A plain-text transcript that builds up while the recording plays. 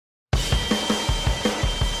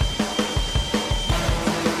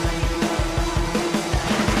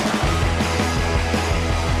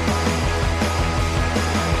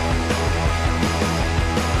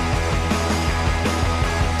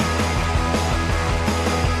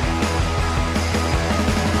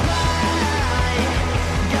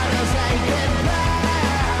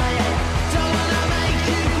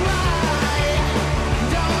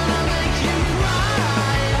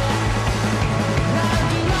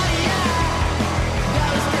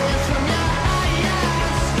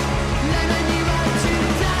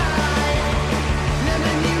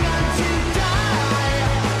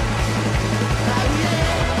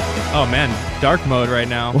Oh man, dark mode right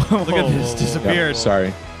now. Look at this, disappeared. Yep,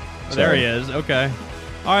 sorry. There he is. Okay.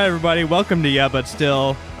 All right, everybody. Welcome to Yeah, But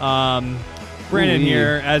Still. Brandon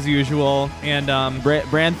here as usual, and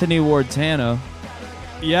Branthony Wardtano.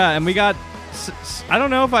 yeah, and we got. I don't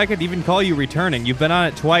know if I could even call you returning. You've been on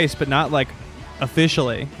it twice, but not like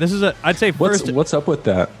officially. This is I'd say first. What's up with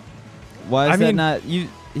that? Why is that not you?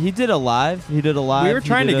 He did a live. He did a live. We were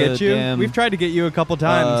trying to get you. We've tried to get you a couple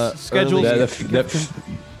times. Scheduled.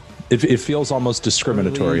 It feels almost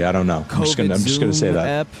discriminatory. I don't know. I'm just gonna say that,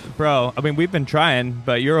 app. Bro. I mean, we've been trying,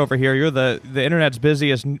 but you're over here. You're the internet's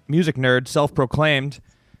busiest music nerd, self-proclaimed.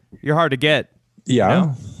 You're hard to get. Yeah. You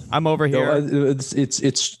know? I'm over here.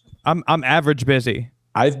 It's. I'm average busy.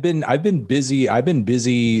 I've been busy. I've been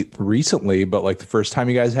busy recently, but like the first time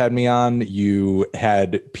you guys had me on, you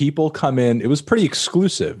had people come in. It was pretty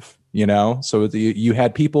exclusive, you know. So you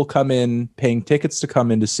had people come in paying tickets to come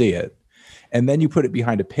in to see it. And then you put it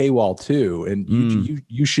behind a paywall too, and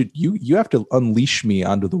you have to unleash me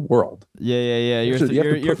onto the world. Yeah. You're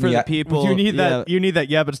for the people. You need that. You need that.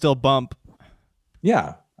 Yeah, but still bump.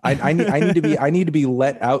 Yeah, I need to be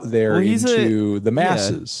let out there into the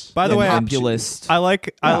masses. Yeah. By the way, populist. I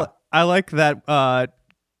like that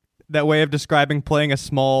that way of describing playing a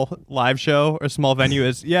small live show or small venue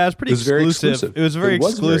is it's pretty exclusive. It was very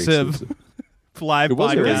exclusive. Live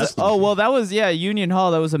podcast. Oh well, that was Union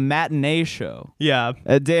Hall. That was a matinee show. Yeah,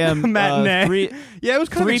 a damn matinee. It was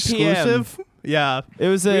kind of exclusive. PM. Yeah, it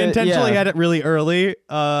was. We intentionally had it really early,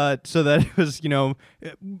 so that it was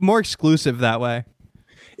more exclusive that way.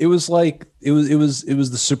 It was like it was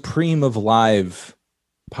the supreme of live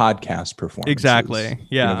podcast performances. Exactly.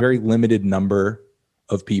 Yeah, a very limited number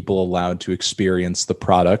of people allowed to experience the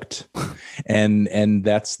product, and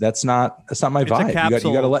that's not my vibe. It's a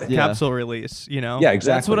capsule, you gotta let capsule release. Yeah,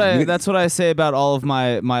 exactly. That's what I say about all of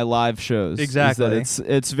my live shows. Exactly.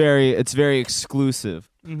 It's very exclusive.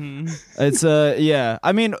 Mm-hmm. It's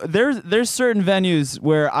I mean, there's certain venues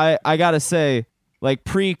where I gotta say, like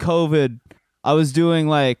pre-COVID, I was doing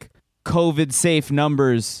like COVID safe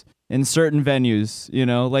numbers in certain venues. You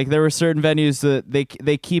know, like there were certain venues that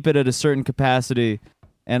they keep it at a certain capacity.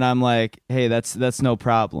 And I'm like, hey, that's no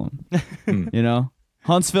problem. You know,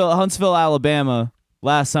 Huntsville, Alabama.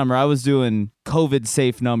 Last summer, I was doing COVID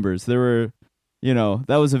safe numbers. There were,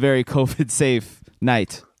 that was a very COVID safe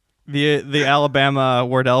night. The Alabama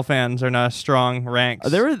Wardell fans are not strong ranks.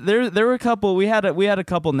 There were a couple. We had a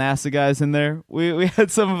couple NASA guys in there. We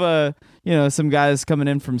had some of some guys coming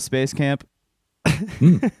in from space camp.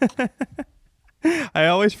 I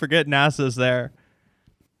always forget NASA's there.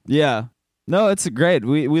 Yeah. No, it's great.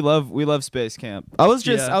 We love space camp. I was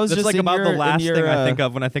just like about the last thing I think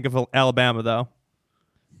of when I think of Alabama, though.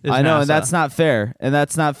 I know, NASA. and that's not fair, and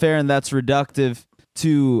that's reductive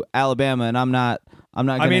to Alabama, and I'm not.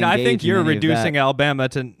 I mean, I think you're reducing Alabama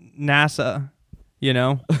to NASA. You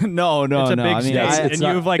know? No. It's a big state, and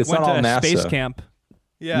you've went to a NASA. space camp.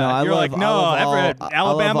 Yeah, no, you're like, no,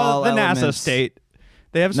 Alabama, the NASA state.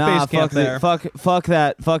 They have space camp there. Fuck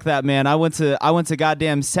that, man. I went to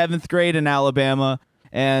goddamn 7th grade in Alabama,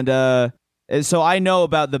 and so I know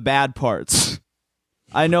about the bad parts.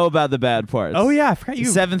 Oh yeah, I forgot you.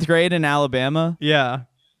 7th grade in Alabama. Yeah,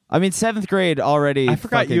 I mean 7th grade already. I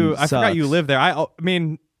forgot you. Sucks. I forgot you lived there. I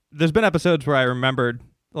mean, there's been episodes where I remembered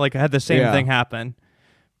I had the same thing happen.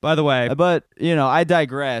 By the way, but I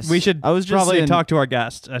digress. We should probably talk to our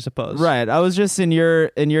guests, I suppose. Right. I was just in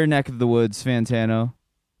your neck of the woods, Fantano.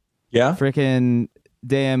 Yeah, freaking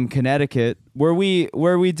damn Connecticut, where we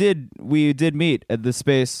did meet at the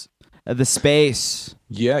space.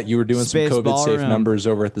 Yeah, you were doing space some COVID safe ballroom. numbers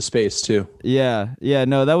over at the space too. Yeah.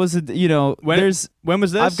 No, that was when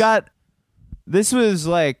was this? This was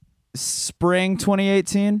like spring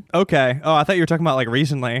 2018. Okay. Oh, I thought you were talking about like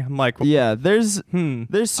recently. I'm like, yeah. There's certain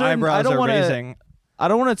eyebrows are raising. I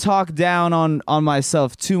don't want to talk down on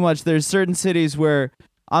myself too much. There's certain cities where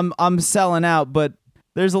I'm selling out, but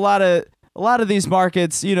there's a lot of these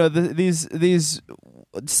markets, these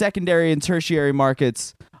secondary and tertiary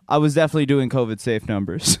markets. I was definitely doing COVID safe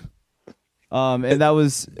numbers, and that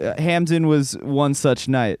was Hamden was one such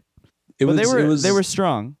night. They were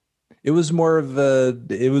strong. It was more of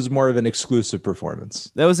an exclusive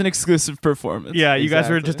performance. That was an exclusive performance. Yeah, you guys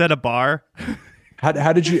were just at a bar.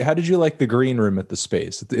 How did you like the green room at the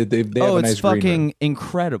space? They have a nice it's fucking green room.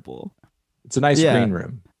 Incredible. It's a nice green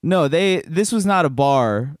room. No, this was not a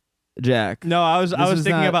bar, Jack. No, I was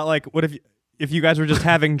thinking about like what if you guys were just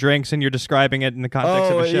having drinks and you're describing it in the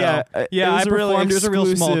context of a show. Yeah, I performed. It was a real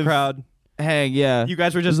small crowd. Hang, yeah. You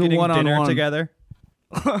guys were just getting dinner together.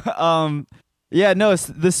 Yeah, no,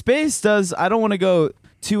 the space does. I don't want to go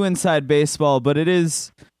too inside baseball, but it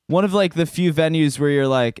is one of like the few venues where you're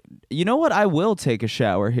like, you know what, I will take a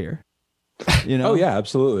shower here. You know? Oh yeah,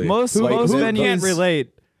 absolutely. Most who venues can't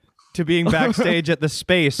relate to being backstage at the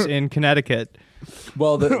Space in Connecticut.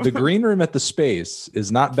 Well, the green room at the Space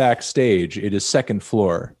is not backstage; it is second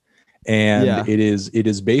floor, and it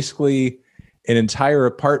is basically an entire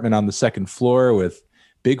apartment on the second floor with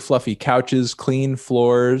big fluffy couches, clean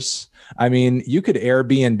floors. I mean, you could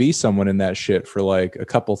Airbnb someone in that shit for like a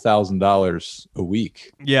couple $1,000s a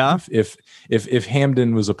week. Yeah. If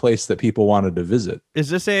Hamden was a place that people wanted to visit. Is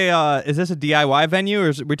this a DIY venue, or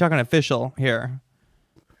are we talking official here?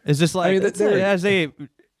 Is this like, it has a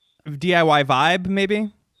DIY vibe,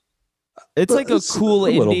 maybe? It's like a cool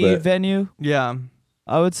indie venue. Yeah.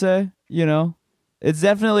 I would say, you know, it's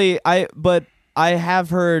definitely, but I have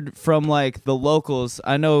heard from like the locals.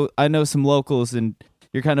 I know some locals, and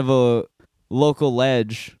you're kind of a local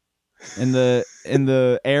ledge in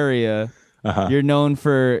the area. Uh-huh. You're known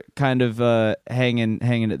for kind of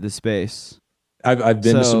hanging at the Space. I've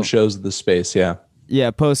been to some shows at the Space, yeah.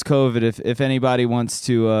 Yeah, post COVID, if anybody wants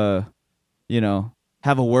to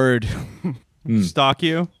have a word, stalk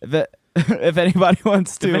you. If anybody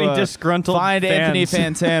wants to, any disgruntled find fans. Anthony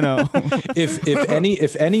Fantano.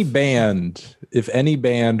 if any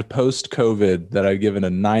band post COVID that I've given a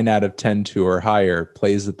 9 out of 10 to or higher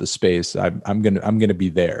plays at the Space, I'm gonna be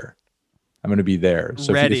there. I'm gonna be there.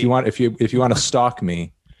 So if you want to stalk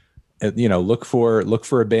me, look for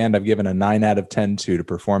a band I've given a 9 out of 10 to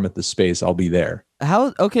perform at the Space. I'll be there.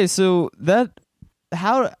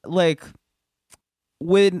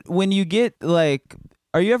 When you get like,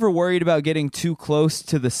 are you ever worried about getting too close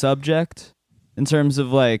to the subject in terms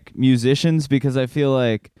of like musicians? Because I feel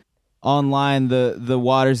like online the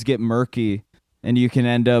waters get murky, and you can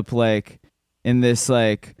end up like in this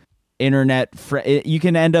like you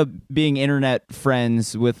can end up being internet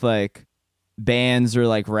friends with like bands or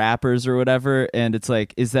like rappers or whatever, and it's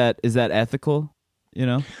like, is that ethical?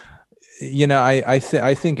 I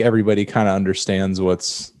think everybody kind of understands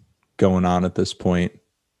what's going on at this point.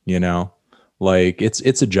 Like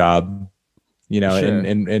it's a job, sure.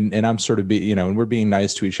 and I'm sort of and we're being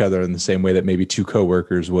nice to each other in the same way that maybe two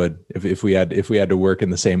coworkers would if we had to work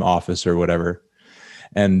in the same office or whatever.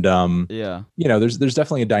 And there's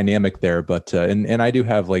definitely a dynamic there, but and I do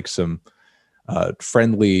have like some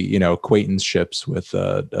friendly acquaintanceships with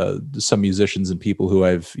some musicians and people who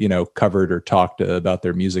I've covered or talked about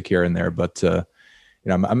their music here and there, but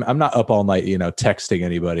I'm not up all night, texting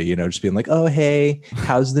anybody, just being like, oh, hey,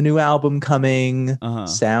 how's the new album coming? Uh-huh.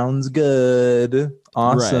 Sounds good.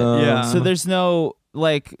 Awesome. Right. Yeah. So there's no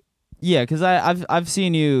like, because I've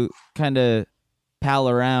seen you kind of pal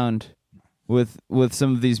around with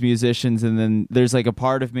some of these musicians, and then there's like a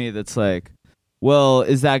part of me that's like, well,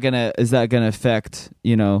 is that gonna affect,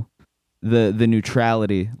 the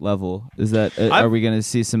neutrality level? Is that are we gonna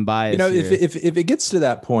see some bias? If it gets to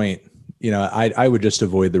that point, I would just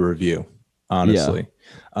avoid the review, honestly.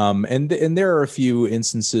 Yeah. And there are a few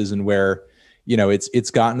instances in where,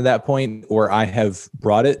 it's gotten to that point, or I have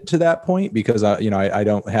brought it to that point because I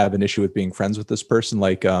don't have an issue with being friends with this person.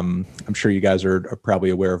 Like, I'm sure you guys are probably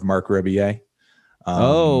aware of Marc Rebillet.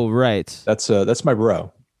 Oh, right. That's my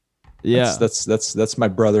bro. Yeah. That's my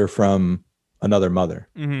brother from another mother.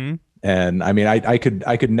 Mm-hmm. And I mean, I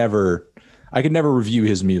could never review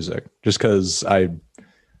his music just because I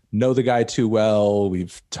know the guy too well.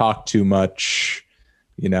 We've talked too much,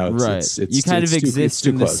 right. It's you kind of exist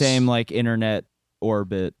in the close. Same like internet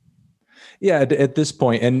orbit. Yeah. At this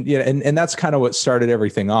point. And that's kind of what started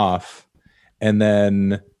everything off. And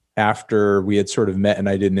then after we had sort of met and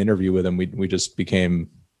I did an interview with him, we just became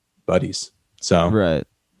buddies. So, right.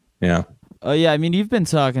 Yeah. Oh yeah. I mean, you've been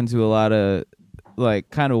talking to a lot of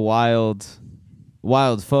like kind of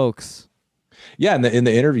wild folks. Yeah, in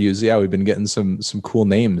the interviews, we've been getting some cool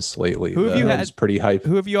names lately. Who have you had? Pretty hype.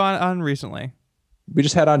 Who have you on recently? We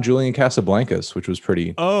just had on Julian Casablancas, which was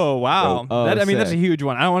pretty. Oh wow! That's a huge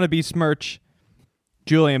one. I don't want to besmirch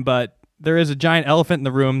Julian, but there is a giant elephant in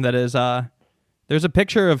the room. That is, there's a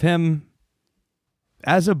picture of him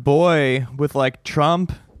as a boy with like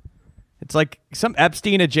Trump. It's like some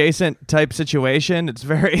Epstein adjacent type situation. It's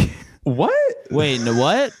very. What? Wait, no,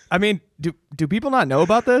 what? I mean, do people not know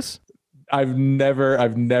about this? I've never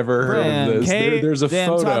heard of this. There's a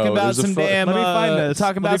photo. Talking about some damn. Let me find this.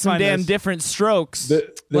 Talking about some damn different strokes.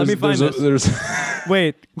 Let me find this.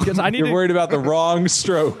 Wait, because I need. You're worried about the wrong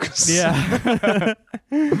strokes. Yeah.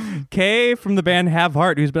 Kay from the band Have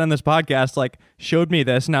Heart, who's been on this podcast, like showed me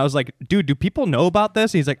this, and I was like, "Dude, do people know about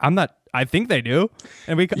this?" And he's like, "I'm not I think they do.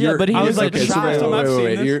 And we Yeah, but he I was like okay, shocked. so I've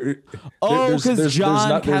seen this. Because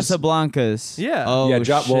John Casablancas. Yeah. Oh, yeah,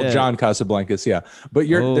 John, well, shit. John Casablancas, yeah. But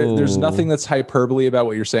there's nothing that's hyperbole about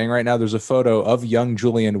what you're saying right now. There's a photo of young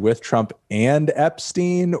Julian with Trump and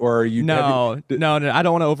Epstein, or are you? No, I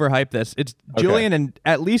don't want to overhype this. It's Julian and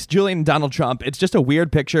at least Julian and Donald Trump. It's just a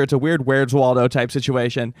weird picture. It's a weird Where's Waldo type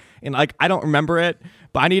situation. And like, I don't remember it,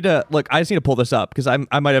 but I just need to pull this up because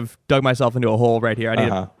I might have dug myself into a hole right here.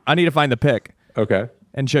 I need to find the pic. Okay.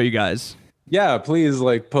 And show you guys. Yeah, please,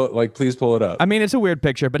 please pull it up. I mean, it's a weird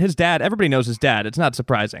picture, but his dad, everybody knows his dad. It's not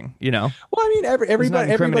surprising, you know? Well, I mean,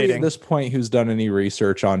 everybody incriminating. at this point who's done any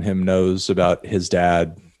research on him knows about his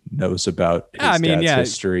dad, knows about his dad's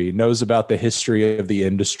history, knows about the history of the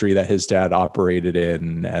industry that his dad operated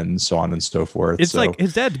in, and so on and so forth. It's like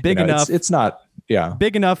his dad's big enough. It's not,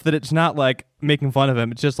 big enough that it's not like making fun of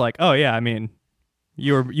him. It's just like, oh yeah, I mean,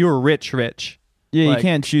 you were rich. Yeah, like, you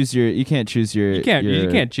can't choose your. You can't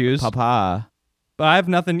choose. Papa. But I have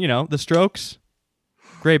nothing. The Strokes,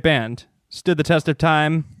 great band, stood the test of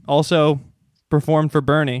time. Also performed for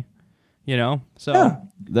Bernie. So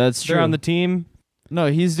That's true. they're on the team. No,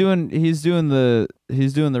 he's doing the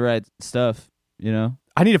right stuff.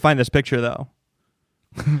 I need to find this picture though.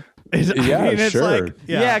 Sure.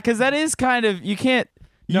 Yeah, because that is kind of you can't.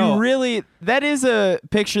 No. That is a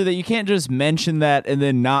picture that you can't just mention that and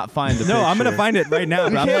then not find the picture. No, I'm going to find it right now,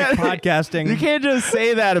 but I'm like podcasting. You can't just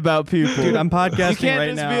say that about people. Dude, I'm podcasting you can't right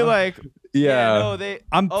just now. be like,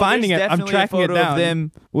 I'm finding it. I'm tracking it down. Of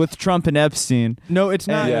them with Trump and Epstein. No, it's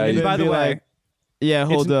not. Yeah, by the way,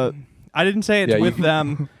 hold up. I didn't say it's with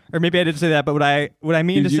them. Or maybe I did say that, but what I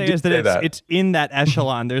mean to say is that it's in that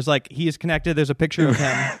echelon. There's he is connected. There's a picture of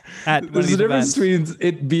him at one of There's these a difference events.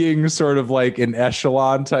 between it being sort of like an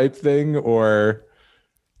echelon type thing, or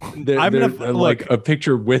a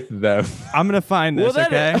picture with them. I'm gonna find this.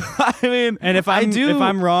 Okay. I mean, and if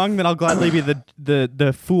I'm wrong, then I'll gladly be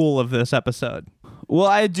the fool of this episode. Well,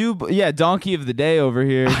 I do. Yeah, donkey of the day over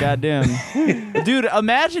here. Goddamn, dude!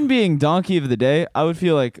 Imagine being donkey of the day. I would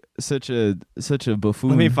feel like such a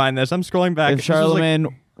buffoon. Let me find this. I'm scrolling back. If Charlemagne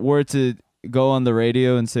were to go on the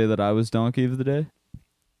radio and say that I was donkey of the day,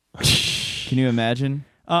 can you imagine?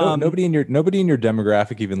 Nobody in your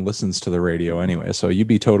demographic even listens to the radio anyway, so you'd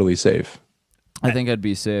be totally safe. I think I'd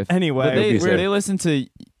be safe. Anyway, they listen to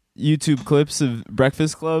YouTube clips of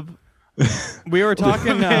Breakfast Club. We were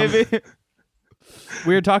talking. Maybe.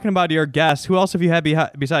 We were talking about your guest. Who else have you had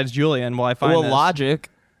besides Julian? While I find this? Logic.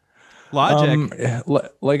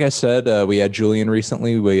 Like I said, we had Julian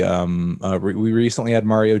recently. We recently had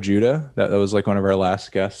Mario Judah. That was like one of our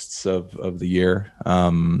last guests of the year.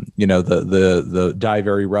 The Die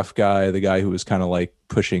Very Rough guy, the guy who was kind of like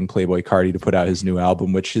pushing Playboi Carti to put out his new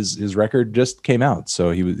album, which his record just came out.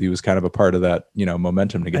 So he was kind of a part of that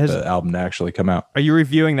momentum to get the album to actually come out. Are you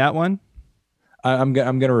reviewing that one? I'm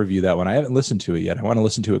going to review that one. I haven't listened to it yet. I want to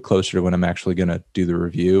listen to it closer to when I'm actually going to do the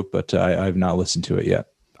review, but I've not listened to it yet.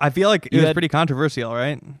 I feel like it was pretty controversial,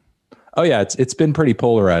 right? Oh yeah, it's been pretty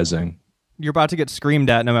polarizing. You're about to get screamed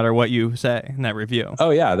at no matter what you say in that review. Oh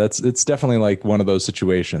yeah, it's definitely like one of those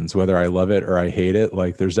situations. Whether I love it or I hate it,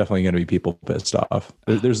 like there's definitely going to be people pissed off.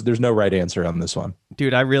 There's no right answer on this one.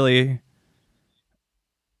 Dude, I really.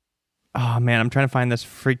 Oh man, I'm trying to find this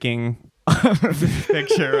freaking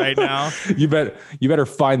picture right now. You better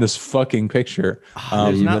find this fucking picture.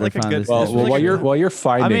 Not like a good. While you're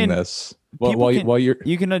finding this.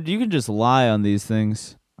 You can just lie on these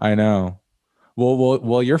things. I know. Well,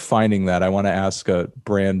 while you're finding that, I want to ask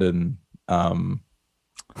Brandon.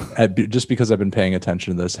 Just because I've been paying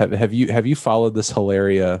attention to this, have you followed this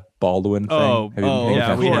Hilaria Baldwin thing? We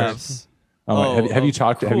have. Have you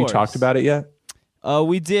talked about it yet?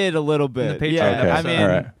 We did a little bit. Yeah, okay. I mean, all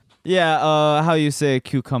right. Yeah. How you say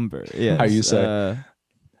cucumber? Yes. How you say?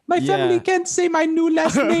 My family can't say my new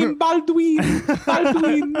last name, Baldwin.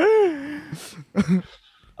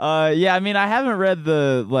 I mean, I haven't read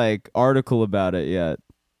the article about it yet,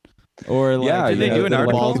 or did they do an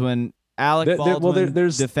article? Baldwin, Alec Baldwin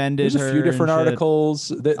defended her. There's a few different articles.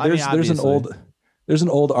 There's an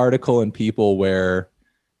old article in People where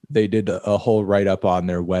they did a whole write-up on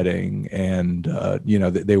their wedding, and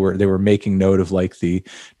they were making note of like the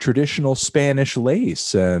traditional Spanish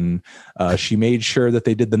lace, and she made sure that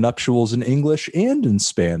they did the nuptials in English and in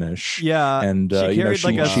Spanish. Yeah, and she carried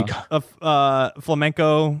a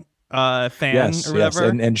flamenco fan or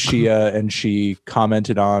whatever. Yes, and she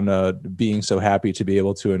commented on being so happy to be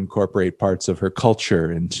able to incorporate parts of her culture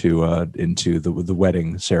into the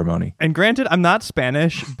wedding ceremony. And granted, I'm not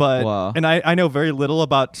Spanish, but and I know very little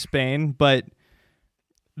about Spain, but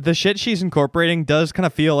the shit she's incorporating does kind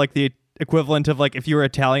of feel like the equivalent of like if you were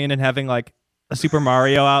Italian and having like a Super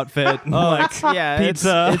Mario outfit, and, like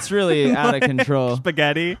pizza. It's really out of control.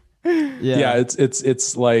 Spaghetti. Yeah,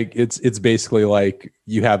 it's like it's basically like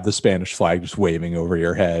you have the Spanish flag just waving over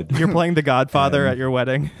your head. You're playing The Godfather at your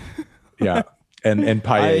wedding. Yeah, and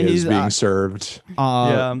paella is being served.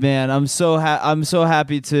 Oh man, I'm so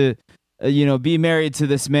happy to be married to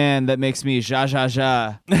this man that makes me ja ja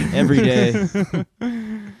ja every day.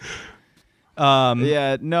 That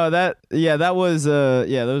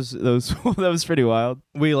was pretty wild.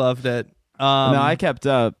 We loved it. No, I kept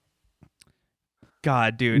up.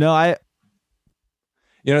 God, dude. No,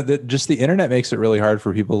 just the internet makes it really hard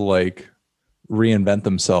for people to like reinvent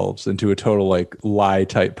themselves into a total like lie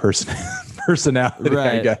type personality.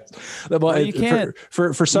 Right. I guess. Well, you can't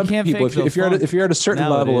for some people. If you're at a certain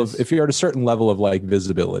level of like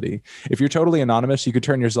visibility, if you're totally anonymous, you could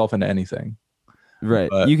turn yourself into anything.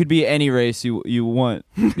 Right. But you could be any race you want.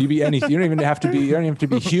 You be anything. You don't even have to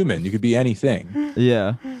be human. You could be anything.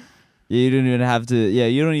 Yeah. You don't even have to. Yeah,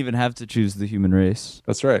 you don't even have to choose the human race.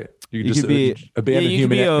 That's right. You could be abandon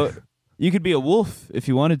human. You could be a wolf if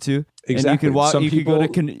you wanted to. Exactly. And you could walk.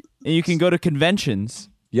 You can go to conventions.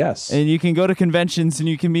 Yes. And you can go to conventions and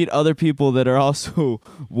you can meet other people that are also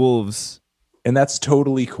wolves. And that's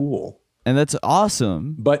totally cool. And that's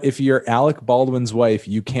awesome. But if you're Alec Baldwin's wife,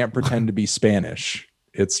 you can't pretend to be Spanish.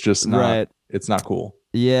 It's just not. Right. It's not cool.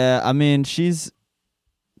 Yeah, I mean,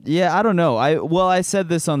 yeah, I don't know. I said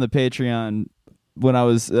this on the Patreon when I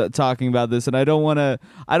was talking about this, and I don't want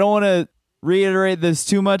to reiterate this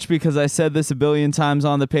too much because I said this a billion times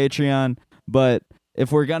on the Patreon. But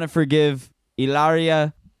if we're gonna forgive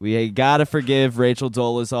Hilaria, we gotta forgive Rachel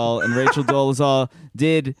Dolezal, and Rachel Dolezal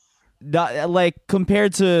did not, like,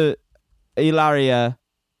 compared to Hilaria,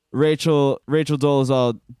 Rachel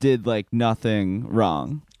Dolezal did like nothing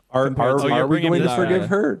wrong. Are we going to forgive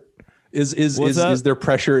her? Is there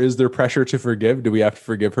pressure to forgive? Do we have to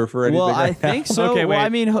forgive her for anything? Well, I think so. Okay, wait. Well, I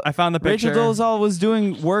mean, I found the picture. Rachel Dolezal was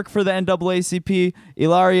doing work for the NAACP.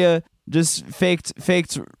 Hilaria just faked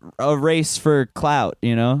a race for clout,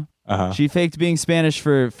 Uh-huh. She faked being Spanish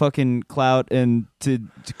for fucking clout and to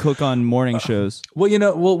cook on morning shows.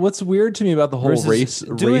 Well, what's weird to me about the whole race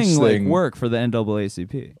doing thing, work for the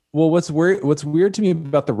NAACP. Well, what's weird to me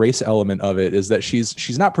about the race element of it is that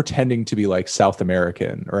she's not pretending to be like South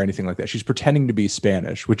American or anything like that. She's pretending to be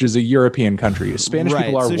Spanish, which is a European country. Spanish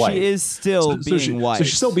people are white. She is still being white. So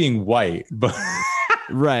she's still being white, but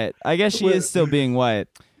right. I guess she is still being white.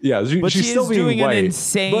 Yeah, she's still being doing white. An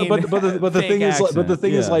insane. But the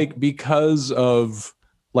thing is like because of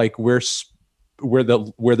like where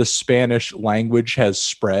the Spanish language has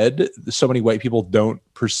spread, so many white people don't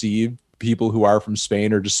perceive people who are from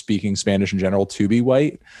Spain or just speaking Spanish in general to be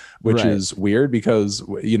white, which is weird because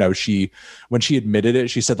when she admitted it,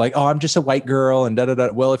 she said like, "Oh, I'm just a white girl," and da da da.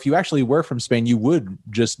 Well, if you actually were from Spain, you would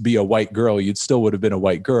just be a white girl. You'd still would have been a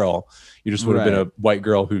white girl. You just would have been a white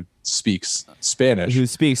girl who speaks Spanish.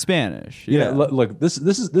 Yeah. Look, this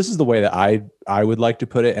is the way that I would like to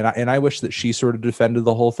put it, and I wish that she sort of defended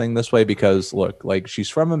the whole thing this way because look, like she's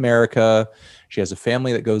from America, she has a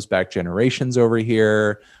family that goes back generations over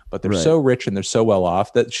here, but they're so rich and they're so well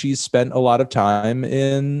off that she's spent a lot of time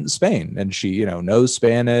in Spain, and she knows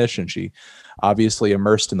Spanish, and she obviously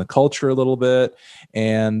immersed in the culture a little bit.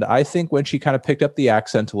 And I think when she kind of picked up the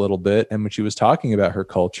accent a little bit and when she was talking about her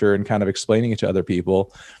culture and kind of explaining it to other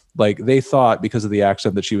people, like they thought because of the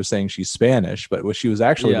accent that she was saying she's Spanish, but what she was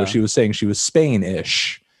saying she was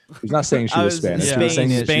Spain-ish. She was not saying she was Spanish. Yeah. She was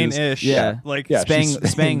saying Spain-ish.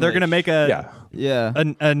 Spain. They're gonna make a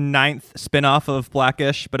ninth spin-off of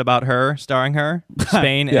Blackish, but about her, starring her.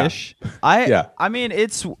 Spain-ish. I mean,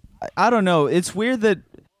 I don't know. It's weird that.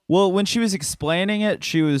 Well, when she was explaining it,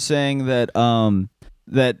 she was saying that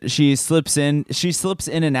that she slips in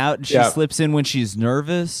and out. And she slips in when she's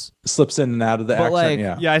nervous. Slips in and out of the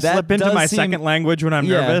accent. I slip into my second language when I'm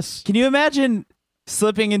nervous. Can you imagine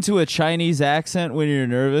slipping into a Chinese accent when you're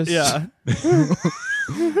nervous? Yeah.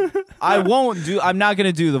 I'm not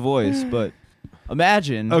gonna do the voice, but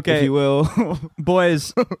imagine, if you will.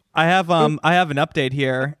 Boys, I have an update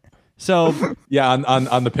here. So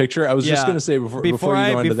on the picture, I was just going to say before you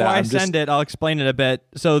go into that, I send it, I'll explain it a bit.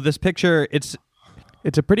 So this picture, it's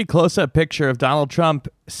a pretty close-up picture of Donald Trump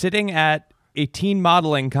sitting at a teen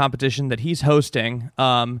modeling competition that he's hosting.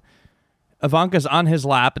 Ivanka's on his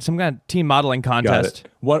lap. It's some kind of teen modeling contest.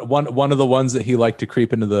 Got it. One of the ones that he liked to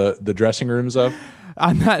creep into the dressing rooms of.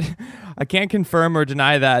 I can't confirm or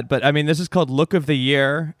deny that, but I mean, this is called Look of the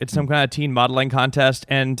Year. It's some kind of teen modeling contest,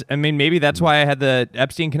 and I mean, maybe that's why I had the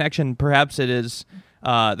Epstein connection. Perhaps it is.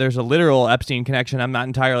 There's a literal Epstein connection. I'm not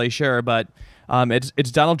entirely sure, but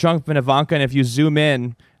It's Donald Trump and Ivanka, and if you zoom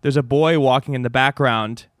in, there's a boy walking in the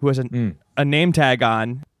background who has a name tag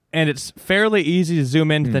on, and it's fairly easy to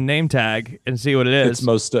zoom into the name tag and see what it is.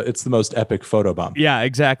 It's the most epic photobomb. Yeah,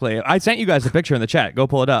 exactly. I sent you guys a picture in the chat. Go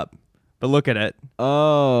pull it up. But look at it.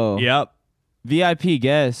 Oh. Yep. VIP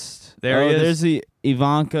guest. There he is. There's the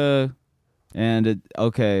Ivanka, and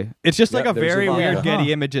okay. It's just like a there's very Ivanka. weird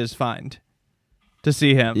Getty Images find to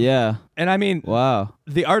see him. Yeah. And I mean, Wow.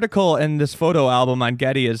 the article in this photo album on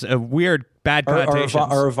Getty is a weird, bad connotations.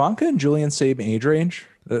 Are Ivanka and Julian same age range?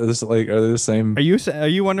 Are they the same? Are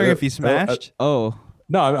you wondering if he smashed? Oh.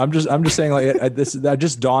 No, I'm just saying like that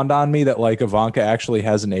just dawned on me that like Ivanka actually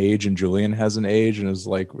has an age and Julian has an age, and is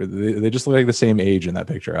like they just look like the same age in that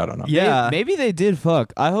picture. I don't know. Yeah. Maybe they did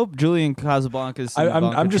fuck. I hope Julian Casablancas.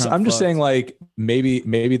 I'm just saying like maybe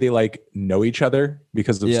they like know each other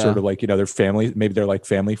because of sort of like their family. Maybe they're like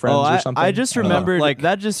family friends or something. I just remembered Like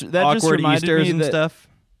that just awkward reminded Easters me and that, stuff.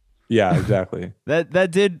 Yeah, exactly.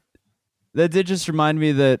 That did just remind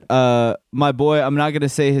me that my boy, I'm not gonna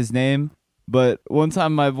say his name, but one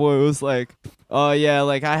time my boy was like, "Oh yeah,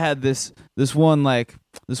 like I had this one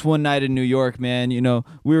night in New York, man.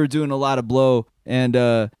 We were doing a lot of blow, and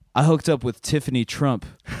I hooked up with Tiffany Trump."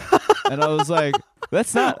 And I was like,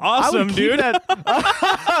 "That's not Awesome, dude." Cool.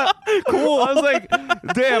 I was like,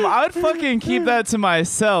 "Damn, I would fucking keep that to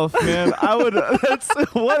myself, man. I would." That's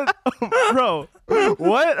what, bro.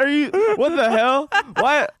 What are you? What the hell?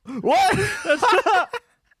 What?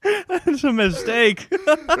 That's a mistake.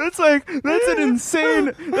 That's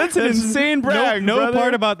an insane brag. No brother.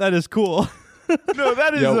 part about that is cool. No,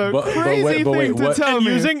 that is crazy but thing wait, to what- tell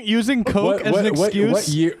me. Using coke as an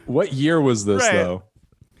excuse. What year was this Right. though?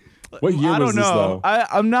 What year I was don't this know.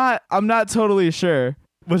 though? I'm not totally sure.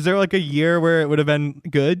 Was there like a year where it would have been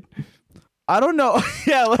good? I don't know.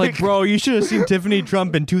 Yeah, Like, bro, you should have seen Tiffany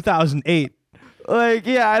Trump in 2008.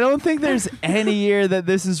 yeah, I don't think there's any year that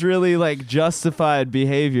this is really like justified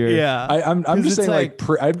behavior. Yeah. I'm 'Cause just it's saying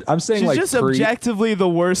I'm saying She's like just objectively the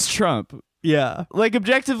worst Trump. Yeah. Like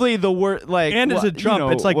objectively the worst. Like, And as a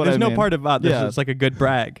Trump, it's like there's no part about this. Yeah. It's like a good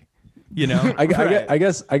brag. I I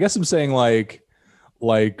guess I'm saying like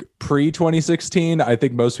pre 2016, I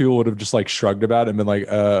think most people would have just like shrugged about it and been like,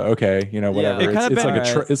 okay, whatever. It kinda It's been-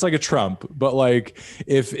 like it's like a Trump, but like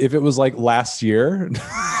if it was like last year,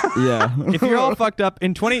 Yeah. if you're all fucked up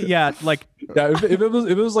in 20, yeah, like yeah, if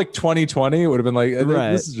it was like 2020 it would have been like,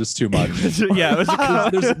 Right. this is just too much. yeah, it was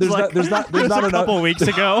There's not a enough. couple weeks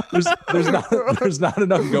ago. There's not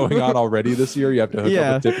enough going on already this year. You have to hook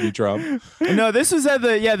Yeah. up with Tiffany Trump. No, this was at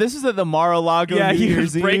the Mar-a-Lago. Yeah, New he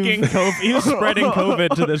Year's was breaking Eve. COVID. He was spreading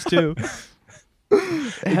COVID to this too. Hell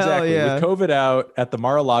Exactly. yeah. With COVID out at the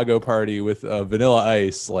Mar-a-Lago party with Vanilla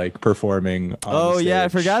Ice like performing. On Oh the yeah, I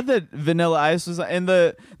stage. forgot that Vanilla Ice was in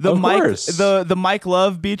the Of Mike course. the Mike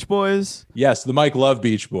Love Beach Boys. Yes, the Mike Love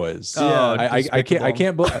Beach Boys. Oh, I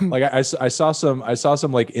can't believe like I saw some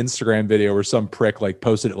like Instagram video where some prick like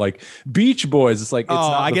posted it like Beach Boys. It's like it's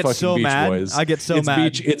not I the get fucking so Beach mad. Boys. I get so it's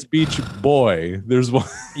mad. It's Beach Boy. There's one.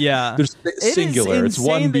 Yeah. There's It is singular. It's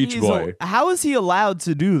insane one that Beach he's Boy. how is he allowed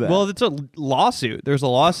to do that? Well, it's a lawsuit. There's a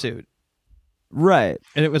lawsuit. right.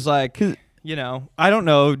 And it was like, I don't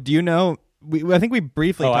know. Do you know? I think we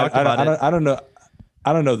briefly talked about it. I don't know.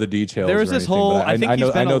 I don't know the details. There was or this anything, whole- but I think he's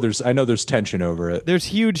been I know there's tension over it. There's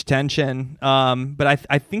huge tension. But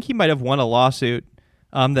I think he might have won a lawsuit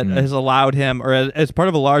that has allowed him, or as part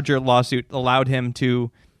of a larger lawsuit, allowed him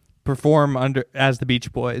to perform as the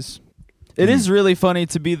Beach Boys. It is really funny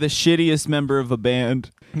to be the shittiest member of a band.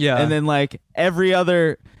 Yeah. And then like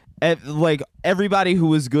everybody who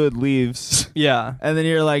was good leaves. Yeah. And then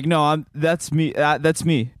you're like, no, that's me. That's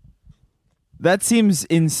me. That seems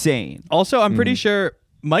insane. Also, I'm pretty sure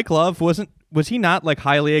Mike Love was he not like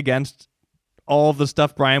highly against all of the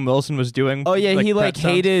stuff Brian Wilson was doing? Oh yeah, he like Pet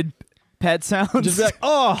Sounds? hated Pet Sounds. Just be like,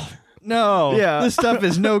 oh no, Yeah. this stuff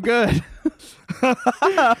is no good.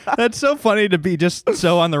 That's so funny to be just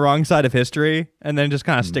so on the wrong side of history and then just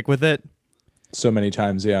kind of stick with it. So many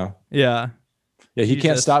times, yeah. Yeah. Yeah, he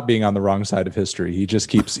can't Jesus. stop being on the wrong side of history. He just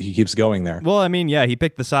keeps going there. Well, I mean, yeah, he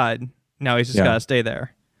picked the side. Now he's just Yeah. got to stay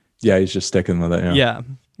there. Yeah, he's just sticking with it. Yeah.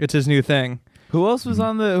 It's his new thing. Who else was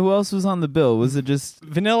on the bill? Was it just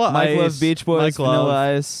Vanilla Mike Ice, Love Beach Boys, Mike Love.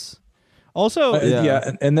 Vanilla Ice? Also,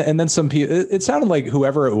 Yeah, and then some people. It sounded like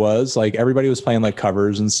whoever it was, like everybody was playing like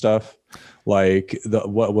covers and stuff. Like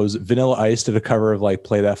what was it? Vanilla Ice did a cover of like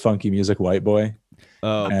 "Play That Funky Music, White Boy."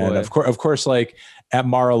 Oh And boy. of course, like at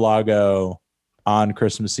Mar-a-Lago, on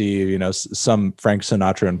Christmas Eve, you know, some Frank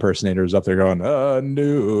Sinatra impersonators up there going,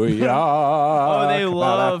 New York. Oh, they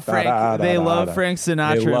love Frank. They love Frank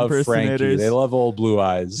Sinatra They love impersonators. Frankie. They love old Blue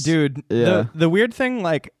Eyes. Dude, Yeah. the weird thing,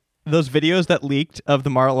 like those videos that leaked of the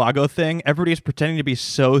Mar-a-Lago thing, everybody's pretending to be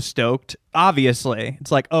so stoked. Obviously,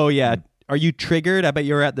 it's like, oh yeah, are you triggered? I bet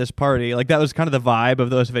you were at this party. Like that was kind of the vibe of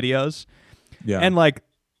those videos. Yeah. And like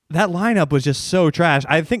that lineup was just so trash.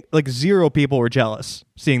 I think like 0 people were jealous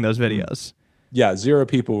seeing those videos. Yeah, 0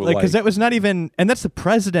 people were Like, because that was not even, and that's the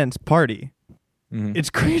president's party. It's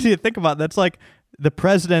crazy to think about. That's like the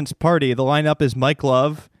president's party. The lineup is Mike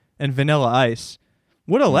Love and Vanilla Ice.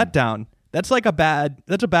 What a letdown. That's like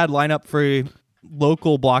that's a bad lineup for a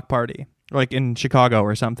local block party, like in Chicago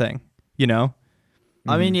or something, you know?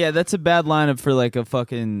 I mean, yeah, that's a bad lineup for like a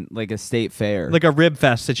fucking like a state fair. Like a rib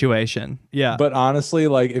fest situation. Yeah. But honestly,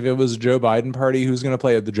 like if it was a Joe Biden party, who's going to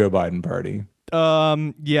play at the Joe Biden party?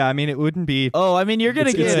 Yeah, I mean, it wouldn't be. oh, I mean, you're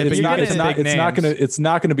gonna get. it's not- you're gonna- It's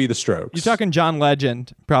not gonna be the Strokes. You're talking John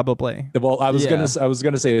Legend, probably. Well, I was Yeah.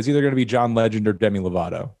 gonna say it's either gonna be John Legend or Demi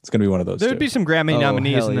Lovato. It's gonna be one of those. There two. would be some Grammy Oh,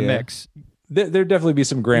 nominees hell in the yeah. mix. There'd definitely be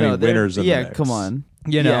some Grammy No, they're- winners in yeah, the mix. come on.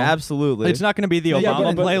 You know? Yeah, absolutely. It's not going to be the Yeah,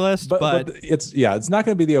 Obama playlist, but it's not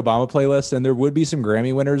going to be the Obama playlist, and there would be some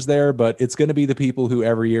Grammy winners there, but it's going to be the people who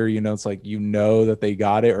every year, you know, it's like you know that they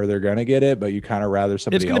got it or they're going to get it, but you kind of rather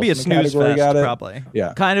somebody it's going else to be a in the snooze category fest, got it. probably.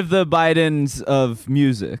 Yeah, kind of the Bidens of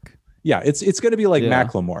music. yeah, it's going to be like Yeah.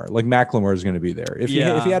 Macklemore. Like Macklemore is going to be there. If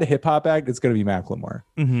Yeah. he had a hip hop act, it's going to be Macklemore.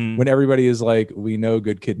 Mm-hmm. When everybody is like, we know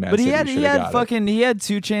Good Kid, Mad But he City had shoulda got it. fucking he had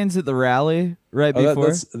 2 Chainz at the rally right Oh,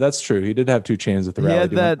 before. that's true. He did have 2 Chainz at the He rally. had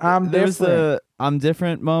doing, that. I'm there was different. the I'm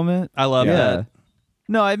different moment. I love Yeah. that.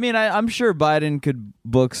 No, I mean I'm sure Biden could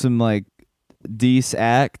book some like decent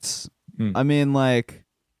acts. Hmm. I mean like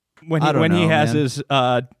When I he, don't when he know, has man. his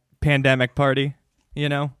pandemic party, you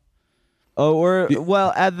know?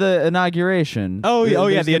 well at the inauguration. Oh, yeah,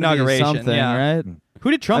 There's the gonna be inauguration, something, yeah. right? Who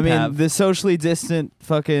did Trump I mean have? the socially distant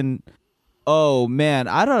fucking. Oh man,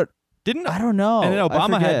 I don't know. And then I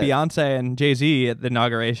Obama had forget. Beyonce and Jay-Z at the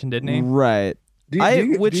inauguration, didn't he? Right. Do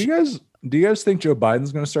you guys think Joe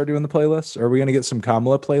Biden's going to start doing the playlists? Are we going to get some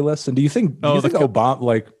Kamala playlists? And do you think Obama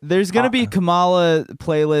like There's gonna be Kamala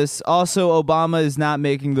playlists. Also, Obama is not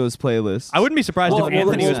making those playlists. I wouldn't be surprised Well, if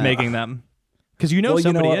Anthony was 100%. making them. Because you know well,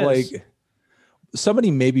 somebody you know what, is. like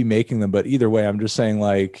somebody may be making them, but either way, I'm just saying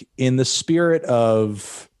like in the spirit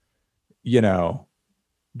of, you know,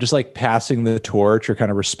 just like passing the torch or kind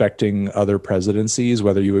of respecting other presidencies,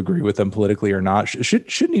 whether you agree with them politically or not,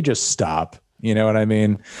 shouldn't he just stop? You know what I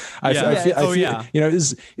mean? I feel, yeah. you know,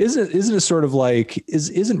 isn't it sort of like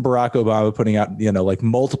isn't Barack Obama putting out, you know, like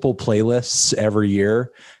multiple playlists every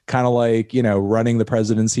year, kind of like, you know, running the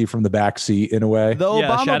presidency from the back seat in a way? The Yeah,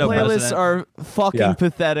 Obama shadow playlists president. are fucking Yeah.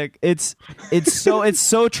 pathetic. It's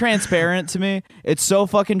so transparent to me. It's so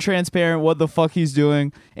fucking transparent what the fuck he's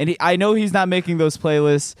doing, and I know he's not making those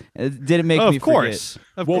playlists. It didn't make me Of course. forget.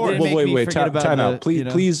 Of Well, course. Didn't make me wait, forget about time the, out. Please, you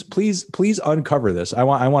know- please uncover this. I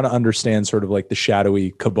want to understand sort of like the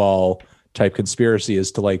shadowy cabal type conspiracy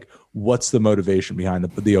as to like what's the motivation behind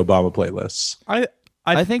the Obama playlists.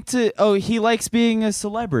 I think he likes being a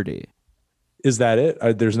celebrity. Is that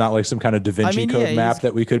it? There's not like some kind of Da Vinci mean, Code yeah, map he's-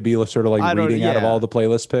 that we could be sort of like I don't- reading out of yeah. all the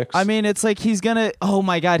playlist picks? I mean, it's like he's gonna. Oh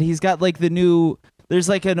my god, he's got like the new. There's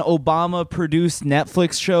like an Obama produced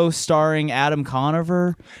Netflix show starring Adam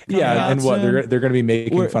Conover. coming yeah, out and what soon. they're going to be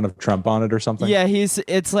making We're- fun of Trump on it or something? Yeah,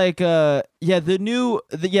 it's like the new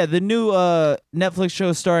Netflix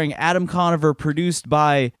show starring Adam Conover produced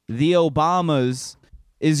by the Obamas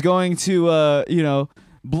is going to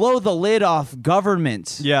blow the lid off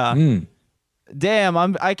government. yeah. Mm. Damn,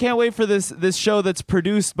 I can't wait for this show that's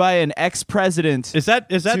produced by an ex-president. Is that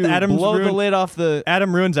to the Adam's blow the ruin, lid off the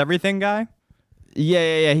Adam ruins everything guy?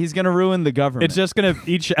 yeah, he's gonna ruin the government. It's just gonna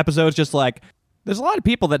each episode's just like there's a lot of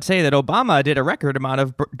people that say that Obama did a record amount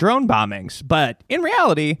of drone bombings, but in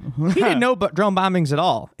reality, he didn't know drone bombings at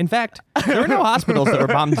all. In fact, there were no hospitals that were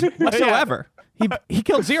bombed whatsoever. He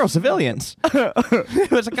killed 0 civilians.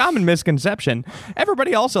 It was a common misconception.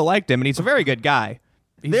 Everybody also liked him, and he's a very good guy.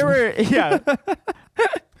 There were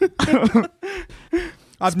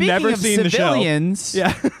I've Speaking never of seen the show. civilians,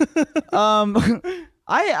 Yeah.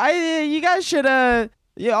 you guys should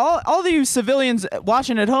all you civilians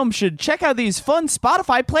watching at home should check out these fun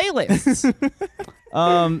Spotify playlists.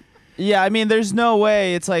 Yeah, I mean there's no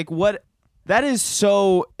way it's like what that is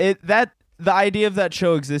so that the idea of that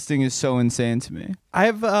show existing is so insane to me.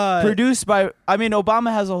 I've Produced by, I mean,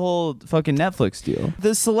 Obama has a whole fucking Netflix deal. The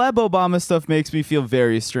celeb Obama stuff makes me feel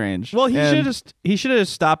very strange. Well, And he should have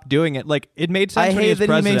stopped doing it. Like, it made sense I when he hate was that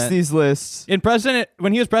president. he makes these lists.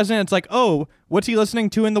 When he was president, it's like, oh, what's he listening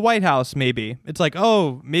to in the White House? Maybe it's like,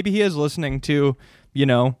 oh, maybe he is listening to,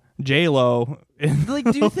 J-Lo in Like,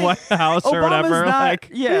 do you the think White House or Obama's whatever. not,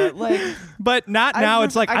 yeah, like, but not now.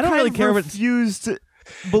 It's like I don't really care what. refuse to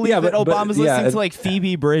believe Yeah, that but- Obama's yeah, listening it- to like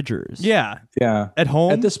Phoebe Bridgers. Yeah, Yeah. at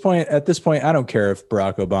home. At this point, I don't care if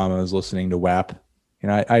Barack Obama is listening to WAP.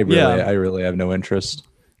 I really have no interest.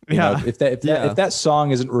 You Yeah. know, if that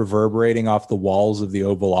song isn't reverberating off the walls of the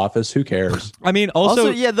Oval Office, who cares? I mean, Also,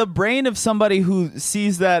 also, yeah, the brain of somebody who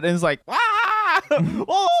sees that and is like, ah,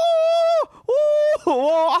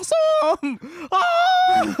 awesome.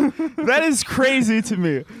 Ah! That is crazy to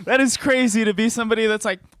me. That is crazy to be somebody that's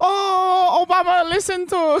like, oh, Obama, listen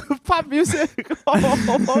to pop music.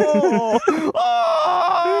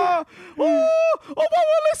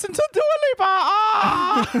 Obama, listen to Dua Lipa.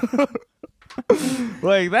 Ah!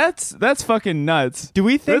 Like that's fucking nuts. do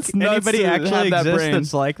we think That's nuts anybody to actually have that exists brain.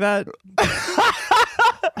 that's like that?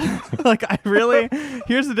 Like,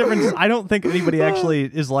 here's the difference. I don't think anybody actually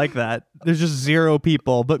is like that. There's just zero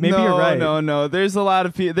people, but maybe you're right. No. There's a lot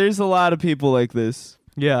of people like this.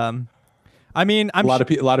 Yeah. I mean, A lot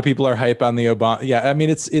of people are hype on the Obama. Yeah, I mean,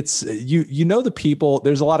 it's the people.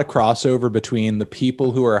 There's a lot of crossover between the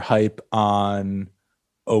people who are hype on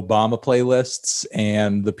Obama playlists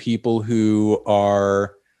and the people who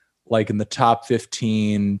are like in the top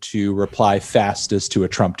 15 to reply fastest to a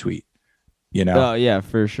Trump tweet. Oh yeah,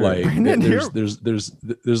 for sure. Like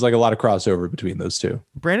there's like a lot of crossover between those two.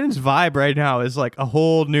 Brandon's vibe right now is like a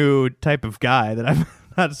whole new type of guy that I've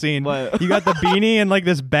not seen. What? You got the beanie and like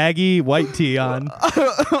this baggy white tee on.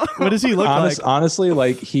 What does he look like? Honestly,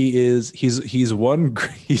 like he's one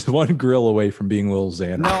grill away from being Lil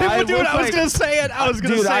Xan. No, Dude, I was like- gonna say it. I was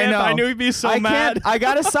gonna Dude, say I it. know. But I knew he'd be so mad. I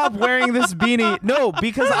gotta stop wearing this beanie. No,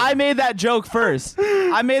 because I made that joke first.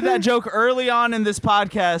 I made that joke early on in this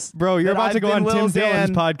podcast. Bro, you're that about to I've go on been Tim Lil Dillon's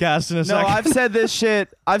Xan. podcast in a No, second. I've said this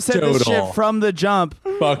shit. I've said this Total. shit from the jump.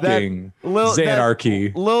 Fucking Lil- that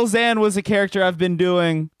Xanarchy. Lil Xan was a character I've been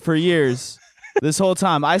doing for years. This whole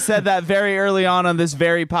time. I said that very early on this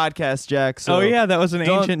very podcast, Jack. So oh yeah, that was an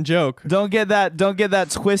don't- ancient joke. Don't get that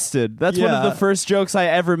twisted. That's one of Yeah. the first jokes I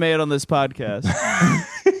ever made on this podcast.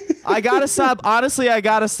 I gotta stop. Honestly, I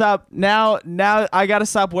gotta stop now. I gotta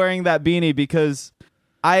stop wearing that beanie because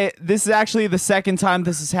this is actually the second time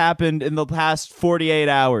this has happened in the past 48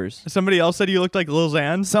 hours. Somebody else said you looked like Lil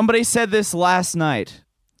Xan. Somebody said this last night.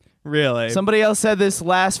 Really? Somebody else said this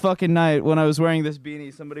last fucking night when I was wearing this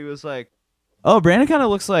beanie. Somebody was like, "Oh, Brandon kind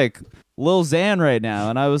of looks like Lil Xan right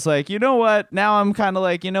now," and I was like, "You know what? Now I'm kind of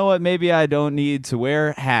like, you know what? Maybe I don't need to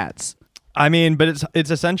wear hats." I mean, but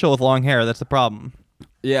it's essential with long hair. That's the problem.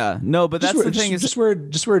 Yeah, no, but that's the thing is, just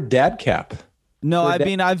wear a dad cap. no, wear I da-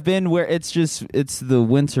 mean, I've been where it's the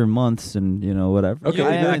winter months and whatever. Okay, You'll,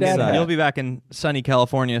 wear be a back dad in, hat. you'll be back in sunny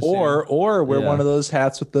California soon. Or wear Yeah. one of those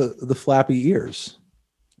hats with the flappy ears.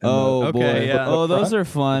 And Oh Okay, boy, yeah. oh those Flip are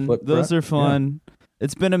fun. Flip Those front, are fun.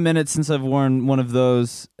 It's been a minute since I've worn one of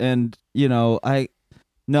those, and I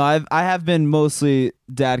have been mostly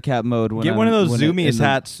dad cap mode. When Get one of those when it- in Zoomies the-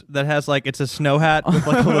 hats that has like it's a snow hat with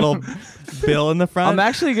like a little bill in the front. I'm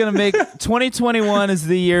actually gonna make 2021 is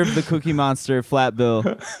the year of the Cookie Monster flat bill.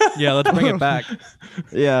 Yeah, let's bring it back.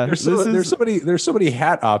 Yeah, there's so many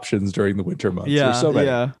hat options during the winter months. Yeah, There's so many.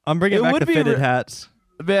 yeah. I'm bringing It back would the be fitted re- hats.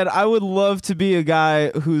 Man, I would love to be a guy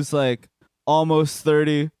who's like almost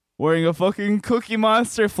 30 wearing a fucking Cookie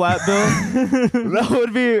Monster flat bill.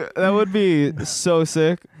 that would be so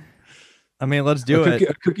sick. I mean, let's do a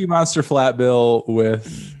it. Cookie Monster flat bill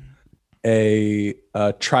with a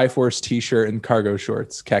Triforce t-shirt and cargo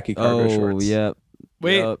shorts, khaki cargo shorts. Yep.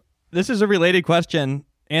 Wait, Yep. this is a related question,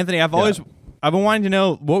 Anthony. I've been wanting to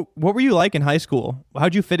know what were you like in high school?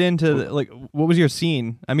 How'd you fit into like what was your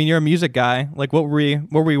scene? I mean, you're a music guy. Like, what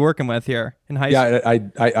were we working with here in high school? Yeah,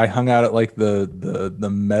 I hung out at like the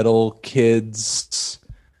metal kids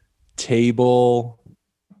table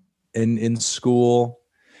in school.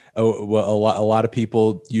 Oh, well, a lot of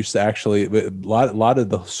people used to actually a lot of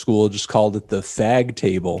the school just called it the fag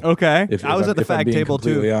table. Okay, I was I'm- at the if I'm fag being table too.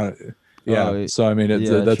 completely honest. Yeah, Oh, so I mean,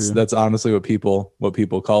 yeah, true. that's honestly what people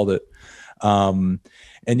called it. And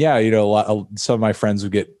yeah, some of my friends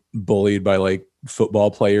would get bullied by like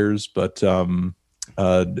football players, but there's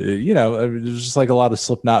just like a lot of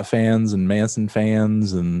Slipknot fans and Manson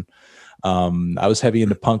fans, and I was heavy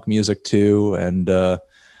into punk music too, and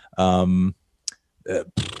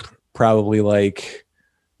probably like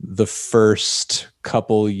the first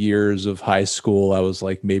couple years of high school, I was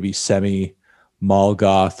like maybe semi mall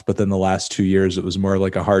goth, but then the last 2 years it was more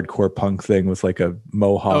like a hardcore punk thing with like a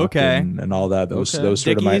mohawk and all that. That was sort of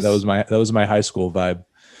that was my high school vibe.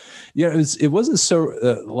 Yeah, it wasn't so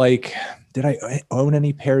like, did I own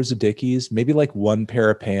any pairs of Dickies? Maybe like one pair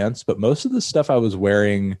of pants, but most of the stuff I was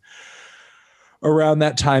wearing around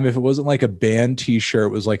that time, if it wasn't like a band t-shirt,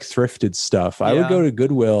 it was like thrifted stuff. I would go to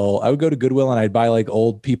Goodwill. And I'd buy like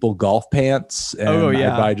old people golf pants. And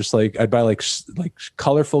I'd buy like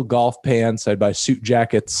colorful golf pants. I'd buy suit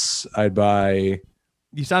jackets. You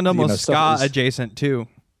sound almost ska adjacent too.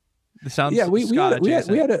 It sounds we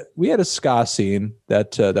had a ska scene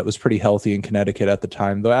that was pretty healthy in Connecticut at the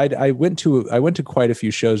time. Though I went to quite a few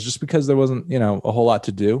shows just because there wasn't a whole lot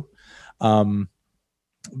to do.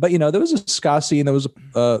 But there was a ska scene, there was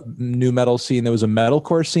a new metal scene, there was a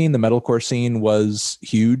metalcore scene. The metalcore scene was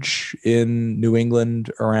huge in New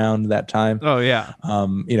England around that time. Oh yeah.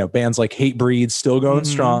 Bands like Hatebreed still going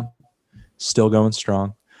strong.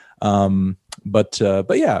 But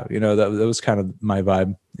yeah, that was kind of my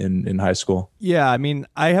vibe in high school. Yeah, I mean,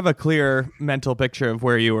 I have a clear mental picture of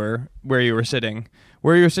where you were sitting.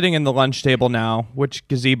 Where you're sitting in the lunch table now, which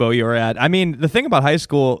gazebo you were at. I mean, the thing about high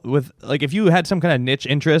school with like if you had some kind of niche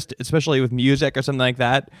interest, especially with music or something like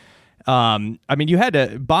that, I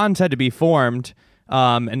mean, bonds had to be formed,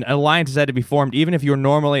 and alliances had to be formed, even if you were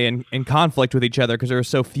normally in conflict with each other because there were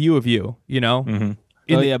so few of you.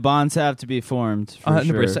 Mm-hmm. Bonds have to be formed. For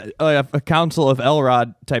 100%. Sure. A Council of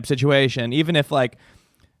Elrod type situation. Even if like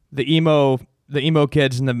the emo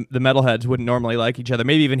kids and the metalheads wouldn't normally like each other,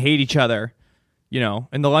 maybe even hate each other.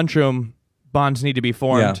 In the lunchroom, bonds need to be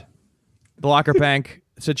formed. Yeah. The locker bank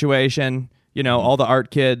situation, all the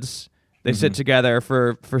art kids, they sit together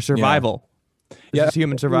for survival. Yeah. This is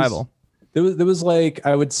human survival. There was like,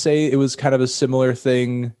 I would say it was kind of a similar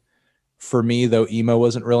thing for me, though emo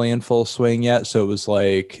wasn't really in full swing yet. So it was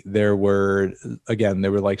like, there were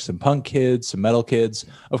like some punk kids, some metal kids,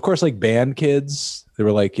 of course, like band kids. There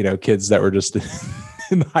were like, kids that were just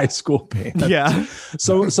in the high school band. Yeah.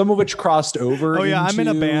 So some of which crossed over. Oh yeah, I'm in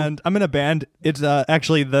a band. It's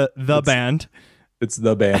actually the band. It's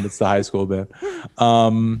the band. It's the high school band.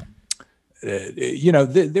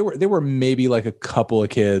 There were maybe like a couple of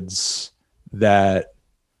kids that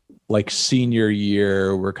like senior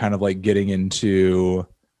year were kind of like getting into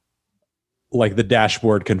like the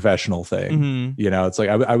Dashboard Confessional thing. Mm-hmm. It's like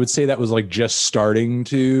I would say that was like just starting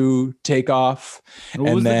to take off.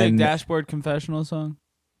 What was the big Dashboard Confessional song?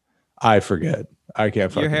 I forget. I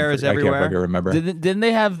can't fucking. Your hair is everywhere. I can't fucking remember. Didn't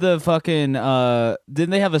they have the fucking? Didn't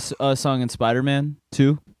they have a song in Spider-Man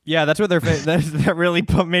 2? Yeah, that's what that really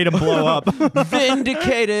made him blow up.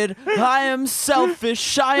 Vindicated. I am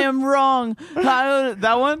selfish. I am wrong.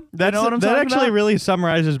 That one? That actually really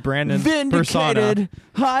summarizes Brandon's persona.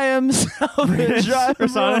 I am selfish. Brandon's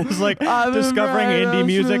persona is like discovering indie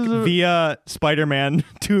music via Spider-Man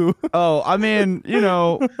 2. Oh, I mean,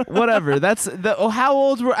 whatever. How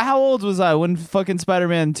old was I when fucking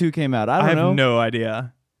Spider-Man 2 came out? I have no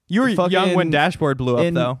idea. You were young when Dashboard blew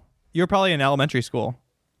up, though. You were probably in elementary school.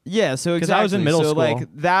 Yeah, so exactly. Because I was in middle school. Like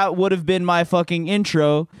that would have been my fucking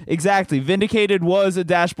intro. Exactly. Vindicated was a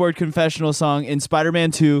Dashboard Confessional song in Spider-Man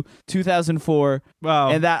 2, 2004. Wow.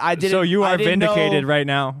 And that I didn't. So you are vindicated right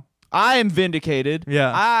now. I am vindicated.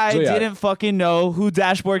 Yeah. I didn't fucking know who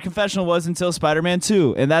Dashboard Confessional was until Spider-Man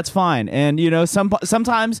 2, and that's fine. And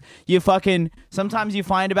sometimes you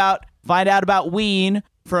find out about Ween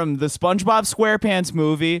from the SpongeBob SquarePants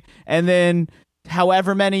movie, and then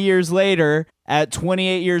however many years later, at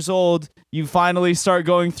 28 years old, you finally start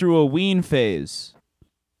going through a Ween phase.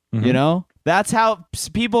 Mm-hmm. That's how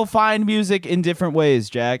people find music in different ways,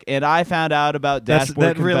 Jack. And I found out about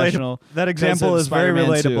Dashboard Confessional. That example is Spider-Man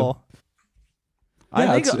very relatable. 2.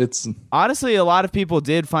 I think it's honestly a lot of people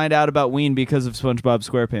did find out about Ween because of SpongeBob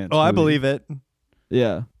SquarePants. Oh, I believe it.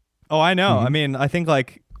 Yeah. Oh, I know. Mm-hmm. I mean, I think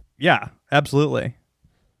absolutely.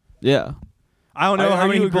 Yeah. I don't know how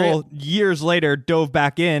many people years later dove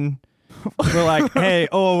back in. We're like, hey,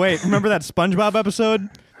 wait, remember that SpongeBob episode?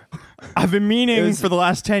 I've been meaning for the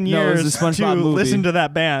last 10 years to listen to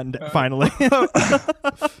that band, finally.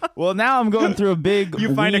 Well, now I'm going through a big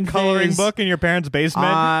You find Ween a coloring phase. book in your parents'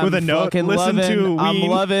 basement with a note, listen to Ween.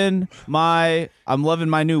 I'm loving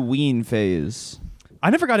my new Ween phase.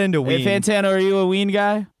 I never got into Ween. Hey, Fantano, are you a Ween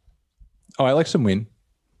guy? Oh, I like some Ween.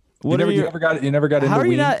 You never got into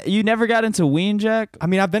Ween? You never got into Ween, Jack? I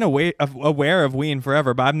mean, I've been aware of Ween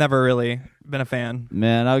forever, but I've never really been a fan.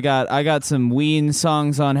 Man, I got some Ween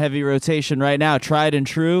songs on heavy rotation right now. Tried and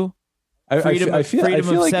True. Freedom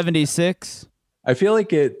of 76. I feel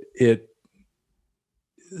like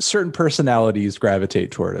certain personalities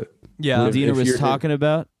gravitate toward it. Yeah. Dina was you're- talking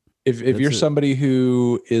about. If you're it. somebody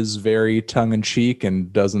who is very tongue in cheek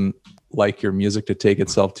and doesn't like your music to take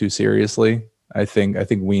itself too seriously, I think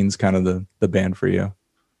Ween's kind of the band for you.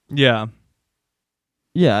 Yeah.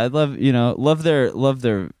 Yeah, I love their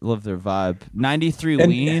vibe. 93 And-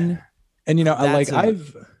 Ween. And That's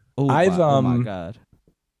oh my god.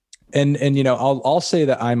 And I'll say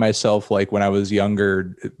that I myself, like when I was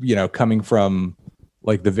younger, coming from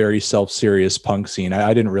like the very self-serious punk scene,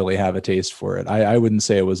 I didn't really have a taste for it. I wouldn't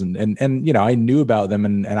say it wasn't, and I knew about them,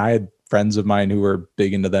 and I had friends of mine who were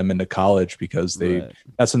big into them into college because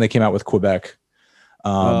that's when they came out with Quebec.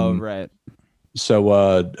 Right. So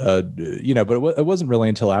but it wasn't really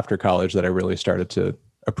until after college that I really started to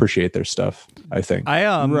appreciate their stuff, I think.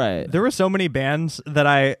 Right. There were so many bands that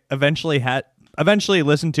I eventually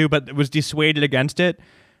listened to, but was dissuaded against it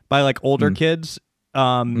by like older kids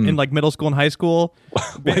in like middle school and high school.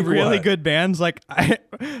 Like really what? good bands. Like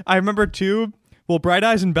I remember two. Well, Bright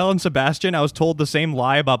Eyes and Belle and Sebastian, I was told the same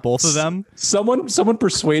lie about both of them. Someone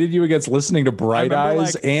persuaded you against listening to Bright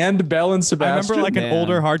Eyes and Belle and I Sebastian. remember like an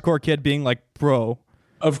older hardcore kid being like, bro.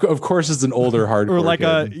 Of course it's an older hardcore Or like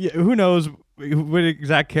kid. who knows what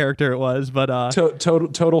exact character it was, but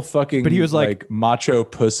total fucking, but he was like macho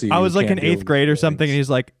pussy. I was who like in can't deal 8th with grade or feelings. something, and he's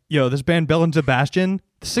like, yo, this band Belle and Sebastian,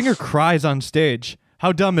 the singer cries on stage.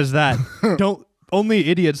 How dumb is that? Only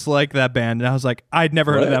idiots like that band. And I was like, I'd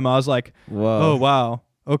never heard of What? them. I was like, Whoa. oh wow,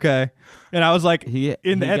 okay. And I was like, He at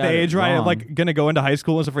the got it age where I'm wrong. like gonna go into high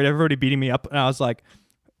school and was afraid of everybody beating me up, and I was like,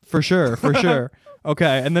 for sure.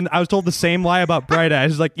 Okay. And then I was told the same lie about Bright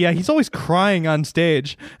Eyes. Like, yeah, he's always crying on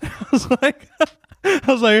stage. I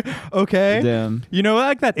was like, okay. Damn. You know,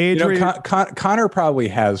 like that age where you're- Connor probably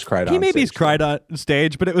has cried on he maybe stage. he's cried on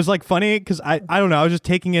stage, but it was like funny because I don't know, I was just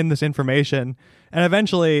taking in this information, and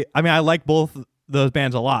eventually, I mean, I like both those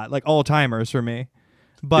bands a lot, like all timers for me,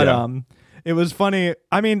 but Yeah. it was funny.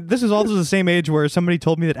 I mean, this is also the same age where somebody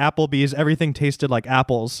told me that Applebee's everything tasted like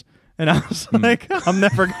apples, and I was like, I'm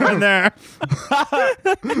never going there.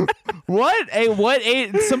 What? What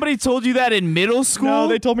age? Somebody told you that in middle school? No,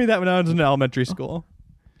 they told me that when I was in elementary school.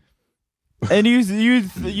 And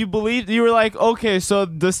you believed, you were like, okay, so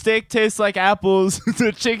the steak tastes like apples,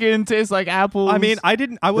 the chicken tastes like apples. I mean,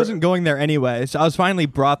 I wasn't going there anyway, so I was finally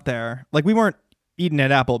brought there. Like, we weren't eating at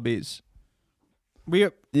Applebee's.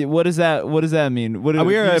 what does that mean? What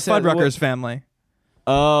We are you a said- Fuddruckers family.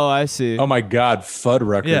 Oh, I see. Oh my God,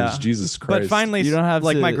 Fuddruckers! Yeah. Jesus Christ! But finally, You don't have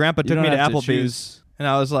like to- my grandpa you took don't me to have to Applebee's, choose. and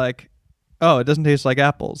I was like, "Oh, it doesn't taste like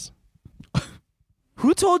apples."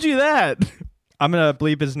 Who told you that? I'm gonna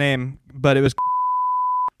bleep his name, but it was.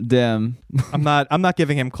 Damn. I'm not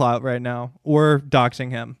giving him clout right now or doxing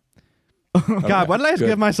him. God, why did I just good.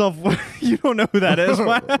 give myself? You don't know who that is.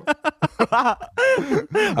 Why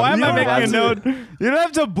am I making a note? You don't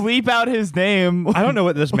have to bleep out his name. I don't know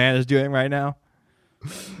what this man is doing right now.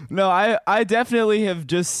 No, I definitely have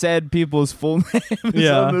just said people's full names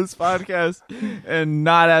Yeah. on this podcast and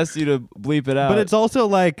not asked you to bleep it out. But it's also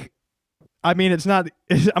like, I mean, it's not.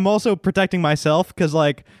 I'm also protecting myself because,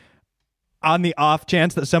 like, on the off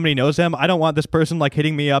chance that somebody knows him, I don't want this person like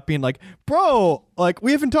hitting me up, being like, "Bro, like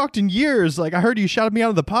we haven't talked in years. Like I heard you shouted me out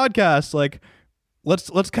of the podcast. Like, let's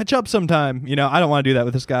catch up sometime." You know, I don't want to do that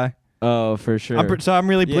with this guy. Oh, for sure. So I'm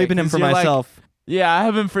really Yeah, bleeping him 'cause for you're like, myself. Yeah, I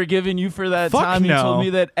haven't forgiven you for that Fuck time you no. told me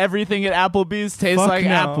that everything at Applebee's tastes Fuck like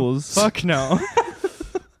no. apples. Fuck no.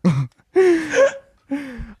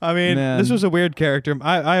 I mean, Man. this was a weird character.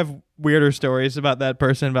 I have weirder stories about that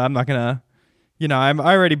person, but I'm not gonna. You know, I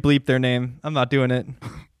already bleeped their name. I'm not doing it.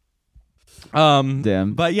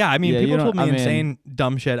 Damn. But yeah, I mean, Yeah, you people don't- told me I mean- insane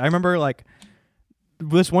dumb shit. I remember like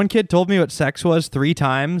this one kid told me what sex was 3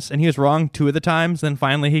 times, and he was wrong 2 of the times. Then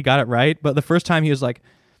finally he got it right. But the first time he was like,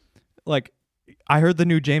 I heard the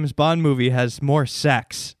new James Bond movie has more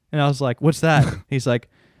sex, and I was like, what's that? He's like,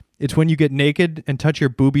 it's when you get naked and touch your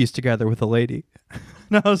boobies together with a lady.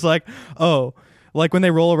 And I was like, oh, like when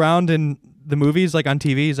they roll around in the movies, like on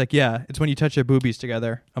TV. He's like, yeah, it's when you touch your boobies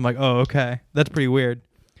together. I'm like, oh, okay, that's pretty weird.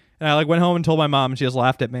 And I like went home and told my mom, and she just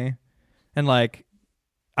laughed at me. And like,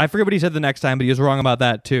 I forget what he said the next time, but he was wrong about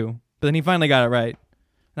that too. But then he finally got it right,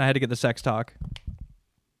 and I had to get the sex talk.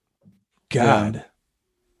 God,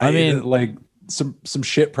 I mean- like some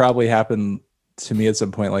shit probably happened to me at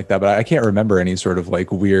some point like that, but I can't remember any sort of like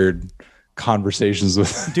weird conversations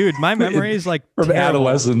with Dude, my memory is like from terrible.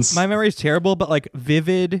 adolescence. My memory is terrible, but like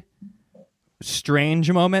vivid, strange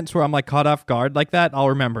moments where I'm like caught off guard like that, I'll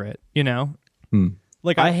remember it. You know,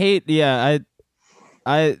 like I hate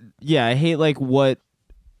I hate like what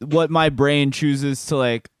my brain chooses to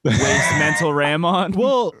like waste mental RAM on.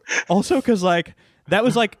 well, also because like that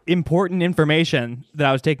was like important information that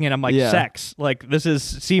I was taking in. I'm like, sex. Like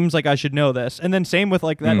seems like I should know this. And then same with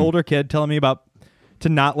like that older kid telling me about to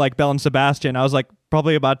not like Belle and Sebastian. I was like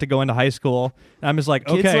probably about to go into high school. And I'm just like,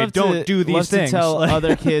 Kids okay, don't do these things. To tell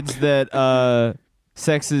other kids that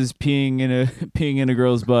sex is peeing in a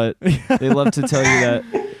girl's butt. They love to tell you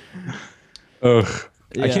that. Ugh.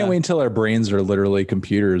 Yeah. I can't wait until our brains are literally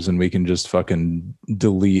computers and we can just fucking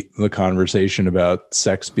delete the conversation about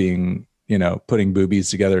sex being, putting boobies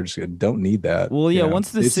together. Just don't need that. Well, yeah,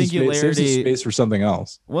 once the singularity space for something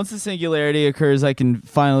else. Once the singularity occurs, I can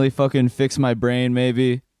finally fucking fix my brain,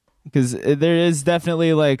 maybe, because there is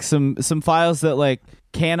definitely like some files that like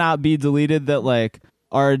cannot be deleted that like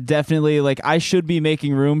are definitely like I should be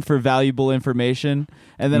making room for valuable information,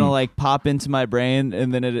 and then it'll like pop into my brain,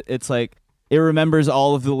 and then it's like. It remembers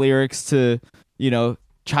all of the lyrics to,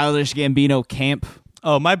 Childish Gambino Camp.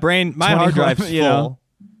 Oh, my hard drive's full.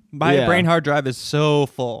 My brain hard drive is so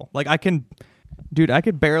full. Like I could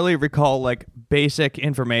barely recall like basic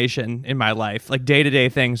information in my life, like day-to-day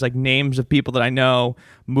things, like names of people that I know,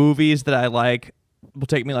 movies that I like will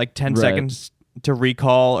take me like 10 seconds to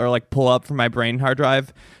recall or like pull up from my brain hard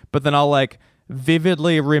drive. But then I'll like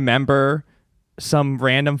vividly remember some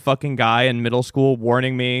random fucking guy in middle school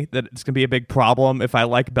warning me that it's gonna be a big problem if I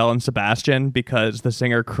like Belle and Sebastian because the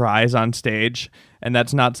singer cries on stage, and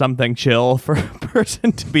that's not something chill for a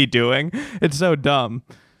person to be doing. It's so dumb.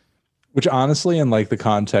 Which honestly, in like the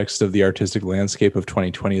context of the artistic landscape of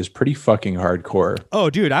 2020, is pretty fucking hardcore. Oh,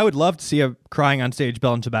 dude, I would love to see a crying on stage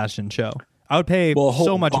Belle and Sebastian show. I would pay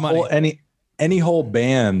so much money. Any whole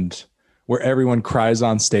band where everyone cries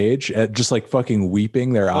on stage at just like fucking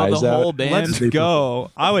weeping their eyes the out. Whole band. Let's go.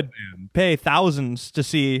 I would pay thousands to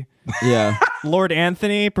see Lord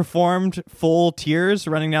Anthony performed full tears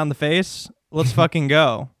running down the face. Let's fucking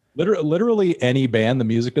go. Literally any band, the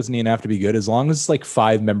music doesn't even have to be good as long as it's like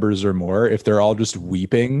 5 members or more. If they're all just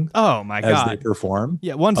weeping oh my God. as they perform.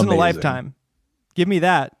 Yeah, once in a lifetime. Give me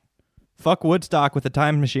that. Fuck Woodstock with a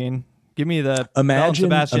time machine. Give me the Belle and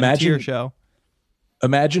Sebastian tear show.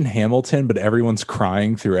 Imagine Hamilton, but everyone's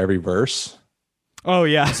crying through every verse. Oh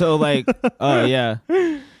yeah. So like, oh yeah.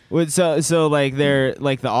 So like they're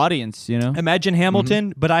like the audience, Imagine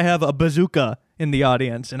Hamilton, but I have a bazooka in the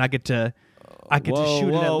audience, and I get to shoot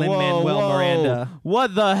it at Lin-Manuel Miranda.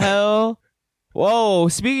 What the hell? Whoa!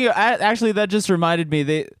 Speaking of, actually, that just reminded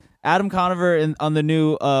me. Adam Conover on the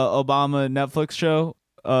new Obama Netflix show,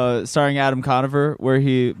 starring Adam Conover, where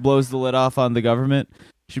he blows the lid off on the government.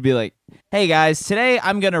 Should be like, hey guys, today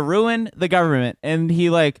I'm gonna ruin the government, and he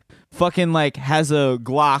like fucking like has a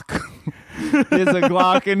Glock. He has a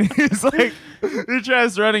Glock, and he's like, he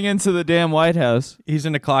tries running into the damn White House. He's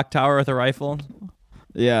in a clock tower with a rifle.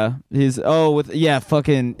 Yeah,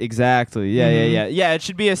 fucking exactly. Yeah. It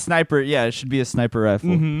should be a sniper. Yeah, it should be a sniper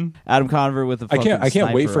rifle. Mm-hmm. Adam Conover with a. I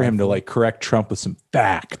can't wait for him rifle. to like correct Trump with some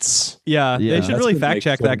facts. Yeah. They should really fact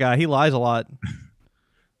check that guy. He lies a lot.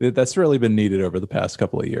 That's really been needed over the past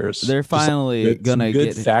couple of years. They're finally gonna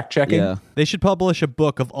get fact checking. Yeah. They should publish a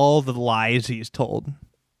book of all the lies he's told,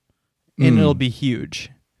 and it'll be huge.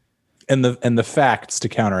 And the facts to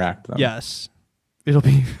counteract them. Yes, it'll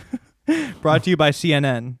be brought to you by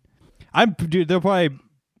CNN. They'll probably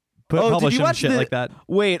publish some shit like that.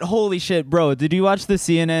 Wait, holy shit, bro! Did you watch the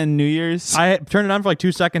CNN New Year's? I turned it on for like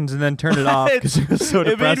 2 seconds and then turned it off because it was so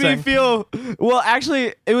depressing. It made me feel. Well,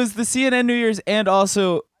 actually, it was the CNN New Year's, and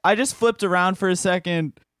also I just flipped around for a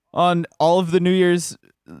second on all of the New Year's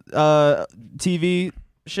TV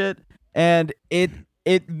shit, and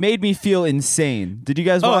it made me feel insane. Did you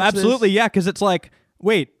guys watch this? Oh, absolutely, yeah, because it's like,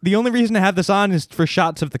 wait, the only reason to have this on is for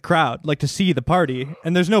shots of the crowd, like to see the party,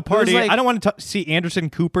 and there's no party. I don't want to see Anderson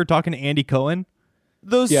Cooper talking to Andy Cohen.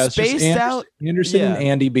 Those spaced out Anderson and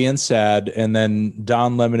Andy being sad, and then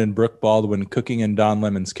Don Lemon and Brooke Baldwin cooking in Don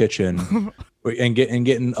Lemon's kitchen, and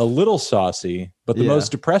getting a little saucy. But the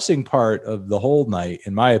most depressing part of the whole night,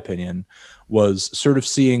 in my opinion, was sort of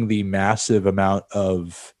seeing the massive amount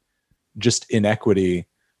of just inequity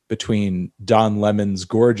between Don Lemon's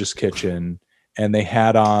gorgeous kitchen, and they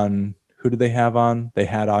had on, who did they have on? They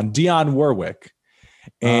had on Dionne Warwick.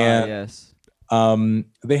 And yes.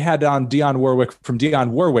 They had on Dionne Warwick from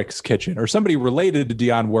Dionne Warwick's kitchen, or somebody related to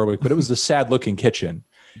Dionne Warwick, but it was a sad looking kitchen.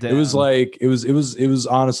 Damn. It was like, it was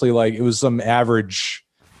honestly like, it was some average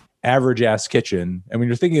ass kitchen. And when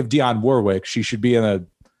you're thinking of Dionne Warwick, she should be in a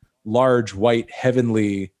large white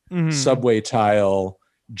heavenly subway tile,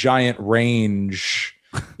 giant range,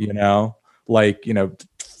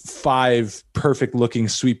 5 perfect looking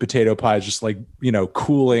sweet potato pies, just like,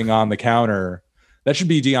 cooling on the counter. That should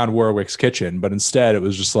be Dionne Warwick's kitchen, but instead it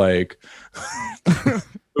was just like, it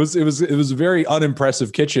was a very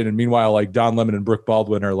unimpressive kitchen. And meanwhile, like Don Lemon and Brooke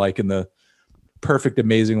Baldwin are like in the perfect,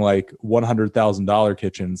 amazing, like $100,000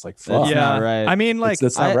 kitchens. Like, fuck. That's not right. I mean, like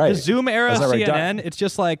that's not right. The Zoom era That's not right. CNN, it's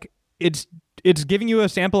just like it's giving you a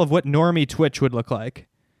sample of what normie Twitch would look like.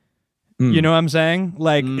 You know what I'm saying?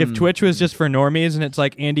 Like if Twitch was just for normies and it's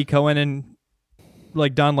like Andy Cohen and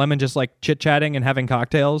like Don Lemon just like chit-chatting and having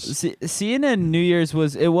cocktails. CNN New Year's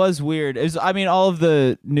was weird. It was, I mean, all of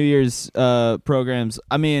the New Year's programs.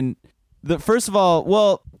 I mean, first of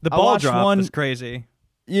all, the ball drop was crazy.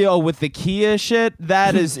 With the Kia shit,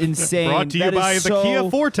 that is insane. Brought to you by the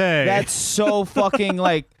Kia Forte. That's so fucking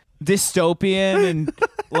like dystopian and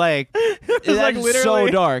like that's like so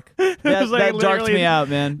dark. That darked me out,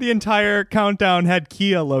 man. The entire countdown had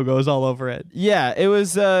Kia logos all over it. Yeah, it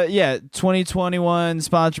was 2021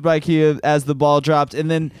 sponsored by Kia as the ball dropped, and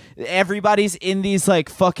then everybody's in these like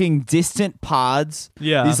fucking distant pods.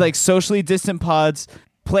 Yeah, these like socially distant pods.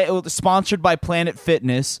 Sponsored by Planet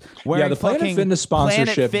Fitness. Yeah, the Planet Fitness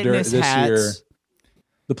sponsorship this year.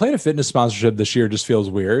 The Planet Fitness sponsorship this year just feels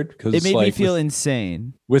weird because it made me feel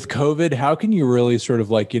insane. With COVID, how can you really sort of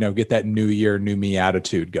like, get that new year, new me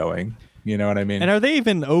attitude going? You know what I mean? And are they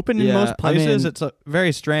even open in most places? It's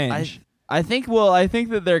very strange. I think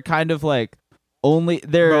that they're kind of like only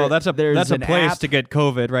there. Bro, that's a place to get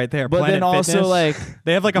COVID right there. But Planet then also Fitness. like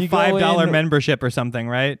they have like a $5 membership or something,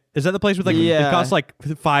 right? Is that the place with like it costs like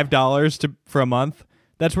 $5 for a month?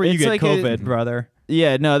 That's where you get like COVID, brother.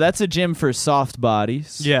 Yeah, no, that's a gym for soft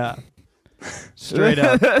bodies. Yeah. Straight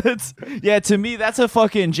up. To me, that's a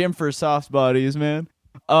fucking gym for soft bodies, man.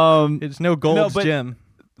 It's no Gold's Gym.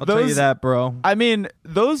 I'll tell you that, bro. I mean,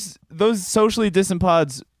 those socially distant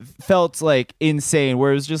pods felt like insane.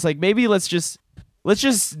 Where it was just like, maybe let's just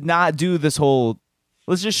not do this whole.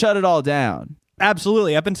 Let's just shut it all down.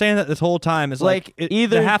 Absolutely, I've been saying that this whole time. Is like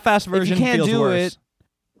either the half-assed version feels worse.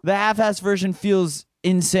 The half-assed version feels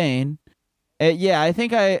insane. I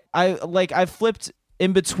think I flipped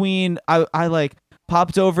in between. I like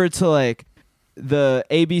popped over to like the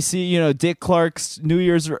ABC, Dick Clark's New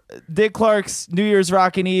Year's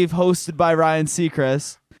Rockin' Eve hosted by Ryan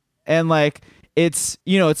Seacrest, and like it's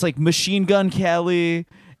like Machine Gun Kelly,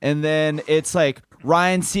 and then it's like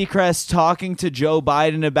Ryan Seacrest talking to Joe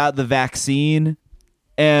Biden about the vaccine.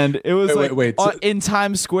 And it was in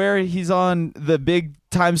Times Square. He's on the big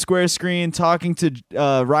Times Square screen talking to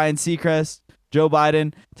Ryan Seacrest, Joe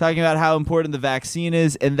Biden, talking about how important the vaccine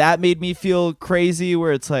is. And that made me feel crazy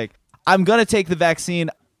where it's like, I'm going to take the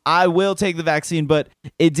vaccine. I will take the vaccine. But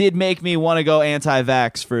it did make me want to go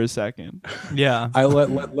anti-vax for a second. Yeah.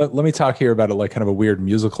 Let me talk here about like kind of a weird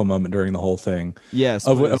musical moment during the whole thing. Yes.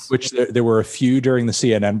 Of which there were a few during the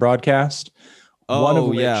CNN broadcast.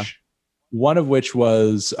 One of which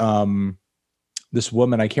was this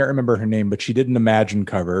woman, I can't remember her name, but she did an Imagine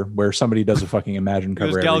cover where somebody does a fucking Imagine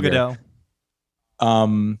cover. It was Gal Gadot.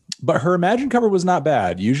 But her Imagine cover was not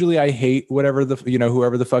bad. Usually I hate whoever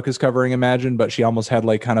the fuck is covering Imagine, but she almost had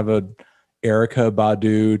like kind of a Erykah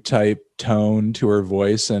Badu type tone to her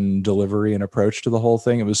voice and delivery and approach to the whole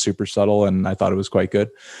thing. It was super subtle and I thought it was quite good.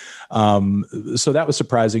 So that was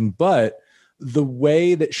surprising, but the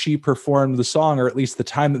way that she performed the song, or at least the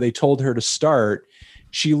time that they told her to start,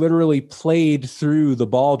 she literally played through the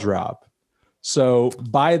ball drop. So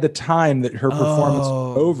by the time that her performance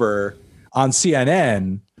was over on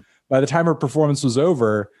CNN, by the time her performance was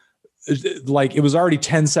over, like it was already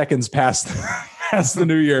 10 seconds past the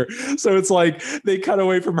new year. So it's like they cut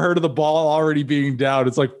away from her to the ball already being down.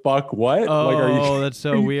 It's like, fuck, what? That's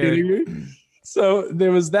so weird. So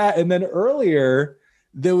there was that. And then earlier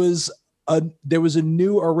there was a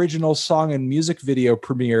new original song and music video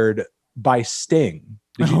premiered by Sting.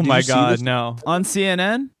 Oh my God, no. On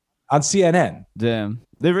CNN? On CNN. Damn.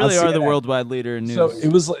 They really are the worldwide leader in news.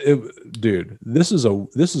 So dude, this is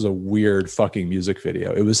a weird fucking music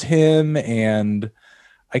video. It was him and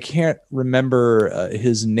I can't remember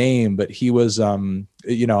his name, but he was, I'll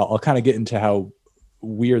kind of get into how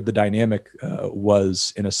weird the dynamic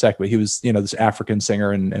was in a sec, but he was, this African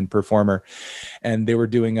singer and performer, and they were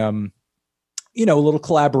doing, a little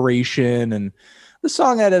collaboration, and the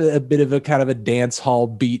song had a bit of a kind of a dance hall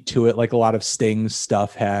beat to it, like a lot of Sting's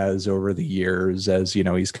stuff has over the years, as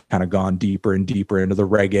he's kind of gone deeper and deeper into the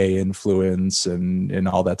reggae influence and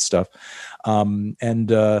all that stuff.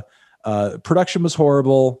 Production was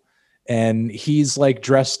horrible. and he's like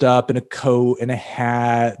dressed up in a coat and a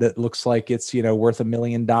hat that looks like it's, you know, worth $1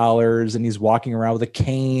 million. And he's walking around with a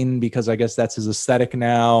cane because I guess that's his aesthetic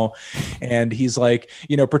now. And he's like,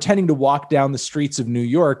 you know, pretending to walk down the streets of New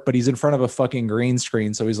York, but he's in front of a fucking green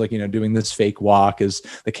screen. So he's like, you know, doing this fake walk as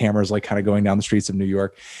the camera's like kind of going down the streets of New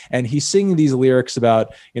York. And he's singing these lyrics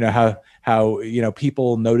about, you know, how, you know,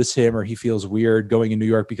 people notice him or he feels weird going in New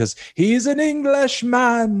York because he's an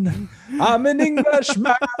Englishman. I'm an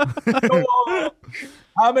Englishman.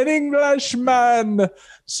 I'm an Englishman.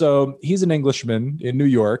 So he's an Englishman in New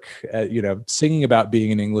York, you know, singing about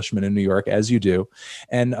being an Englishman in New York, as you do.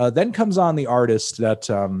 And then comes on the artist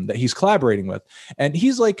that he's collaborating with. And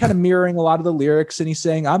he's like kind of mirroring a lot of the lyrics. And he's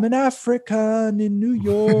saying, I'm an African in New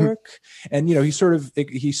York. And, you know, he sort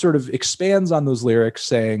of expands on those lyrics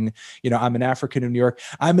saying, you know, I'm an African in New York.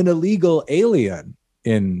 I'm an illegal alien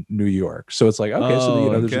in New York. So it's like, okay, so,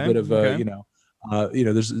 you know, there's a bit of a, you know,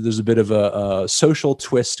 there's a bit of a social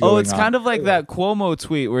twist going on. Oh, it's kind of like that Cuomo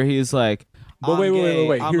tweet where he's like, but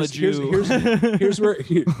wait. Here's where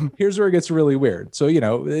it gets really weird. So, you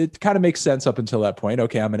know, it kind of makes sense up until that point.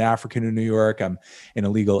 Okay, I'm an African in New York. I'm an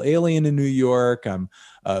illegal alien in New York. I'm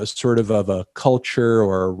sort of a culture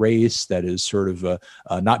or a race that is sort of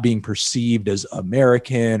not being perceived as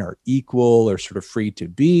American or equal or sort of free to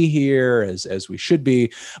be here as we should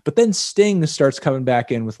be. But then Sting starts coming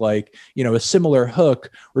back in with like, you know, a similar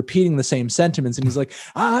hook, repeating the same sentiments. And he's like,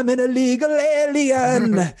 I'm an illegal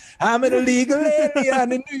alien. I'm an illegal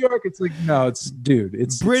alien in New York. It's like, no, it's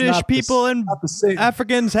British people and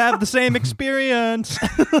Africans have the same experience.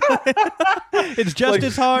 It's just like,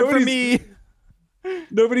 as hard for me.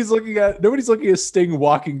 Nobody's looking at Sting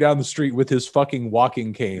walking down the street with his fucking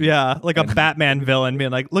walking cane. Yeah, like a Batman villain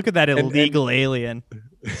being like, look at that illegal alien.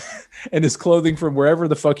 And his clothing from wherever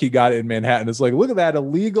the fuck he got it in Manhattan. It's like, look at that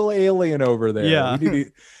illegal alien over there. Yeah.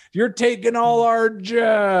 You're taking all our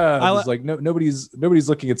jobs. Like nobody's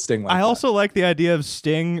looking at Sting like that. I also like the idea of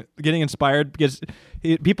Sting getting inspired because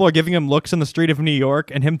people are giving him looks in the street of New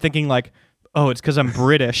York and him thinking like, oh, it's because I'm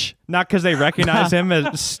British, not because they recognize him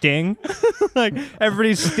as Sting. Like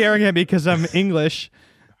everybody's staring at me because I'm English.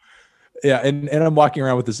 Yeah, and I'm walking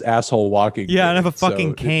around with this asshole walking. Yeah, and I have a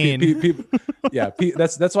fucking cane.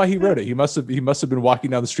 That's why he wrote it. He must have been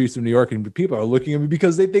walking down the streets of New York, and people are looking at me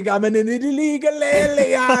because they think I'm an illegal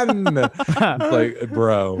alien. It's like,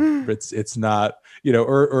 bro, it's not, you know,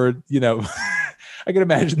 or you know. I can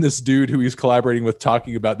imagine this dude who he's collaborating with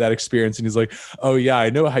talking about that experience, and he's like, "Oh yeah,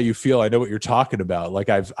 I know how you feel. I know what you're talking about. Like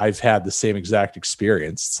I've had the same exact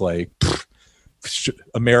experience." It's like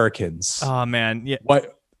Americans. Oh man, yeah.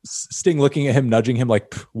 What Sting looking at him, nudging him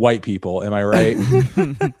like white people. Am I right?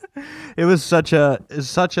 It was such a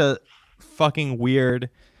fucking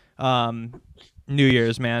weird New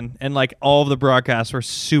Year's, man, and like all of the broadcasts were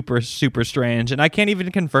super strange, and I can't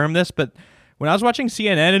even confirm this, but when I was watching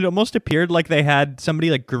CNN, it almost appeared like they had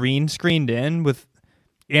somebody like green screened in with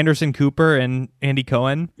Anderson Cooper and Andy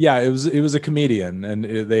Cohen. Yeah, it was a comedian, and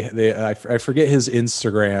I forget his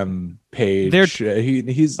Instagram page.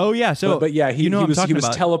 He's oh yeah, so but yeah, he was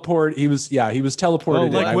teleported. He was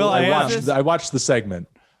teleported. Oh, like I watched the segment.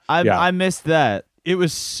 I missed that. It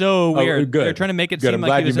was so weird. Good. They're trying to make it seem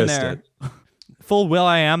like he was in there. Full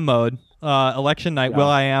Will.i.am mode. Election night. Yeah.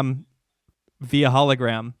 Will.i.am via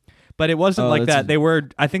hologram. But it wasn't like that.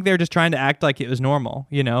 I think they were just trying to act like it was normal,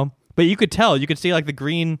 you know? But you could see like the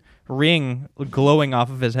green ring glowing off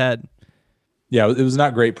of his head. Yeah, it was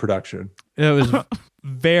not great production. It was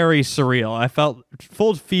very surreal. I felt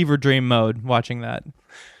full fever dream mode watching that.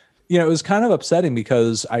 You know, it was kind of upsetting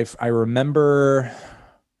because I remember,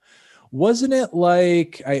 wasn't it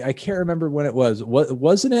like, I can't remember when it was.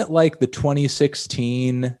 Wasn't it like the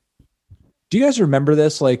 2016... Do you guys remember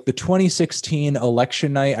this? Like the 2016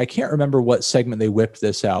 election night? I can't remember what segment they whipped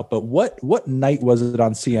this out, but what night was it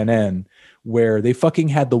on CNN where they fucking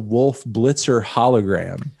had the Wolf Blitzer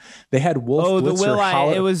hologram? They had Wolf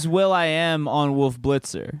Blitzer. It was Will.i.am on Wolf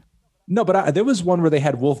Blitzer. No, but there was one where they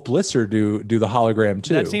had Wolf Blitzer do the hologram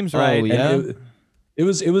too. That seems right. Oh, yeah. It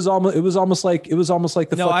was almost like the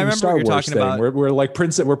fucking Star Wars thing where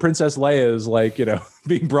Princess Leia is like, you know,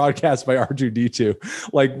 being broadcast by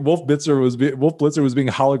R2D2. Like Wolf Blitzer was being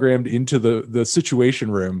hologrammed into the Situation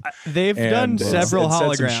Room. They've done several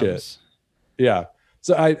holograms. Yeah.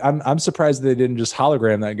 So I'm surprised they didn't just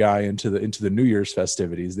hologram that guy into the New Year's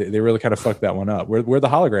festivities. They really kind of fucked that one up. Where'd the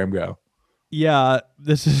hologram go? Yeah,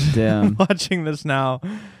 this is watching this now.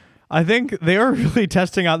 I think they were really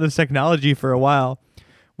testing out this technology for a while.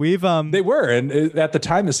 They were, and at the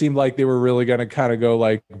time it seemed like they were really going to kind of go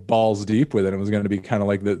like balls deep with it. It was going to be kind of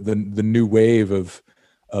like the new wave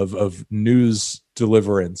of news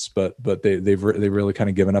Deliverance, but they've really kind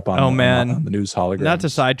of given up on. Oh man, on the news holograms. Not to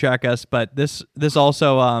sidetrack us, but this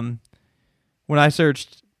also when I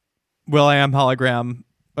searched will.i.am hologram,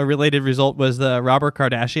 a related result was the Robert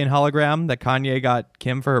Kardashian hologram that Kanye got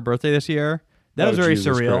Kim for her birthday this year. That was very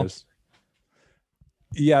Jesus surreal. Christ.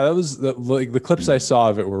 Yeah, that was the clips I saw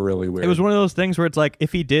of it were really weird. It was one of those things where it's like,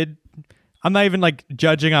 if he did, I'm not even like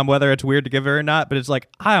judging on whether it's weird to give her or not, but it's like,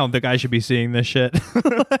 I don't think I should be seeing this shit.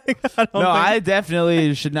 I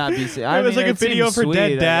definitely should not be seeing. It was like a video of her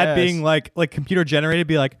dead dad being like computer generated,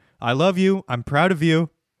 be like, I love you, I'm proud of you,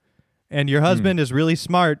 and your husband is really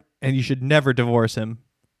smart, and you should never divorce him,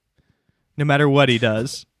 no matter what he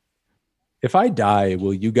does. If I die,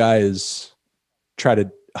 will you guys try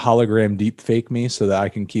to hologram deep fake me so that I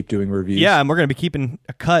can keep doing reviews? Yeah, and we're gonna be keeping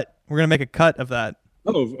a cut. We're gonna make a cut of that.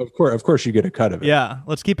 Oh, of course, you get a cut of it. Yeah,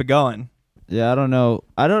 let's keep it going. Yeah, I don't know.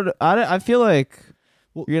 I feel like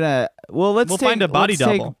you're gonna. Well, we'll find a body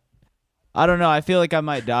double. I don't know. I feel like I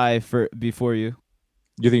might die before you.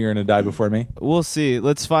 You think you're gonna die before me? We'll see.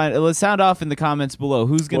 Let's sound off in the comments below.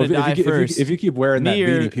 Who's gonna die first? If you keep wearing that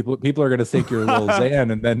beanie, people are gonna think you're Lil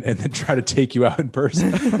Xan and then try to take you out in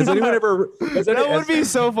person. Has anyone ever? That would be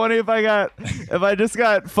so funny if I just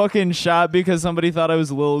got fucking shot because somebody thought I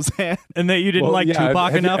was Lil Xan and that you didn't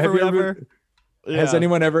Tupac enough or whatever. Has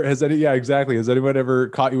anyone ever? Yeah, exactly. Has anyone ever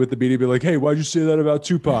caught you with the beanie? Be like, hey, why'd you say that about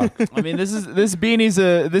Tupac? I mean, this beanie's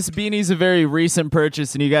a very recent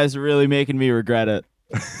purchase, and you guys are really making me regret it.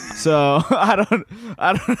 So I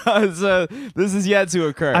don't know. So this is yet to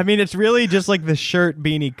occur. I mean, it's really just like the shirt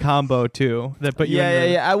beanie combo too that put you.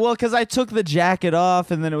 Yeah. Well, because I took the jacket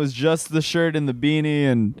off, and then it was just the shirt and the beanie,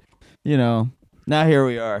 and now here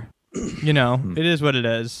we are. It is what it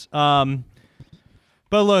is.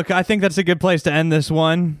 But look, I think that's a good place to end this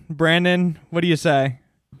one. Brandon, what do you say?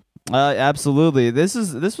 Absolutely. This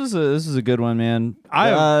is a good one, man.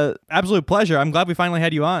 Absolute pleasure. I'm glad we finally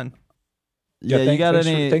had you on. You got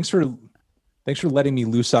thanks for letting me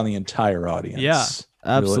loose on the entire audience. Yeah,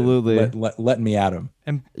 absolutely. Letting me at him.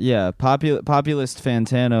 And populist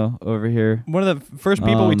Fantano over here. One of the first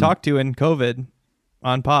people we talked to in COVID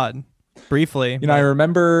on pod, briefly. I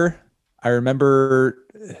remember. When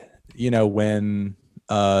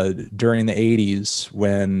during the 80s,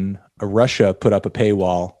 when Russia put up a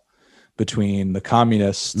paywall between the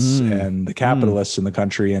communists and the capitalists in the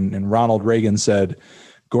country, and Ronald Reagan said,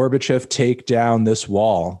 Gorbachev, take down this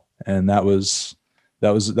wall. And that was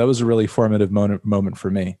a really formative moment for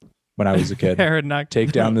me when I was a kid.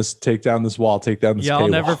 Take down this wall, take down this I'll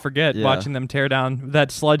never forget watching them tear down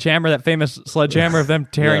that sledgehammer, that famous sledgehammer of them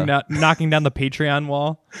knocking down the Patreon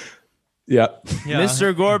wall. Yeah.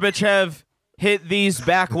 Mr. Gorbachev, hit these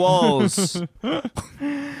back walls. Well,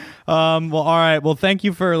 all right. Well, thank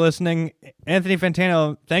you for listening. Anthony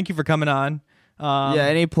Fantano, thank you for coming on.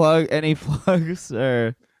 Any plugs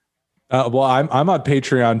or? Well, I'm on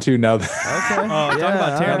Patreon too now. Okay. Talk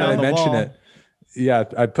about tearing down the mention wall. it. Yeah,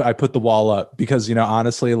 I put the wall up because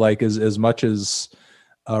honestly, like as much as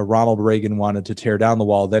Ronald Reagan wanted to tear down the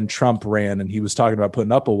wall, then Trump ran and he was talking about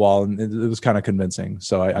putting up a wall, and it was kind of convincing.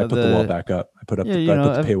 So I put the wall back up. I put the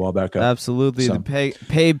paywall back up. Absolutely, so. The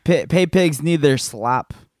pay pigs need their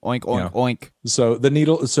slop. Oink, oink, oink. So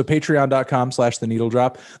patreon.com/the needle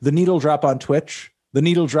drop. The needle drop on Twitch, the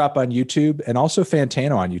needle drop on YouTube, and also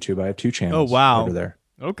Fantano on YouTube. I have 2 channels. Oh, wow. Over there.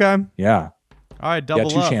 Okay. Yeah. All right. Double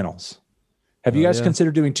 2 channels. Have you guys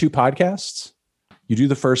considered doing 2 podcasts? You do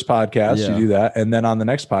the first podcast, you do that. And then on the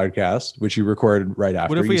next podcast, which you record right after,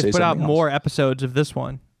 what if we just put out more episodes of this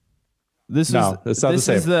one? It's not the same.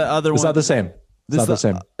 Is the other one. It's not the same. It's not the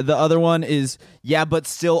same. The other one is, but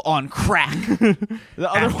still on crack. The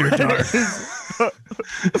other After one dark.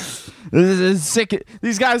 This is sick.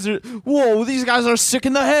 These guys are sick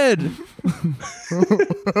in the head.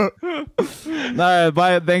 All right,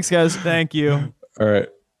 bye. Thanks, guys. Thank you. All right.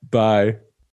 Bye.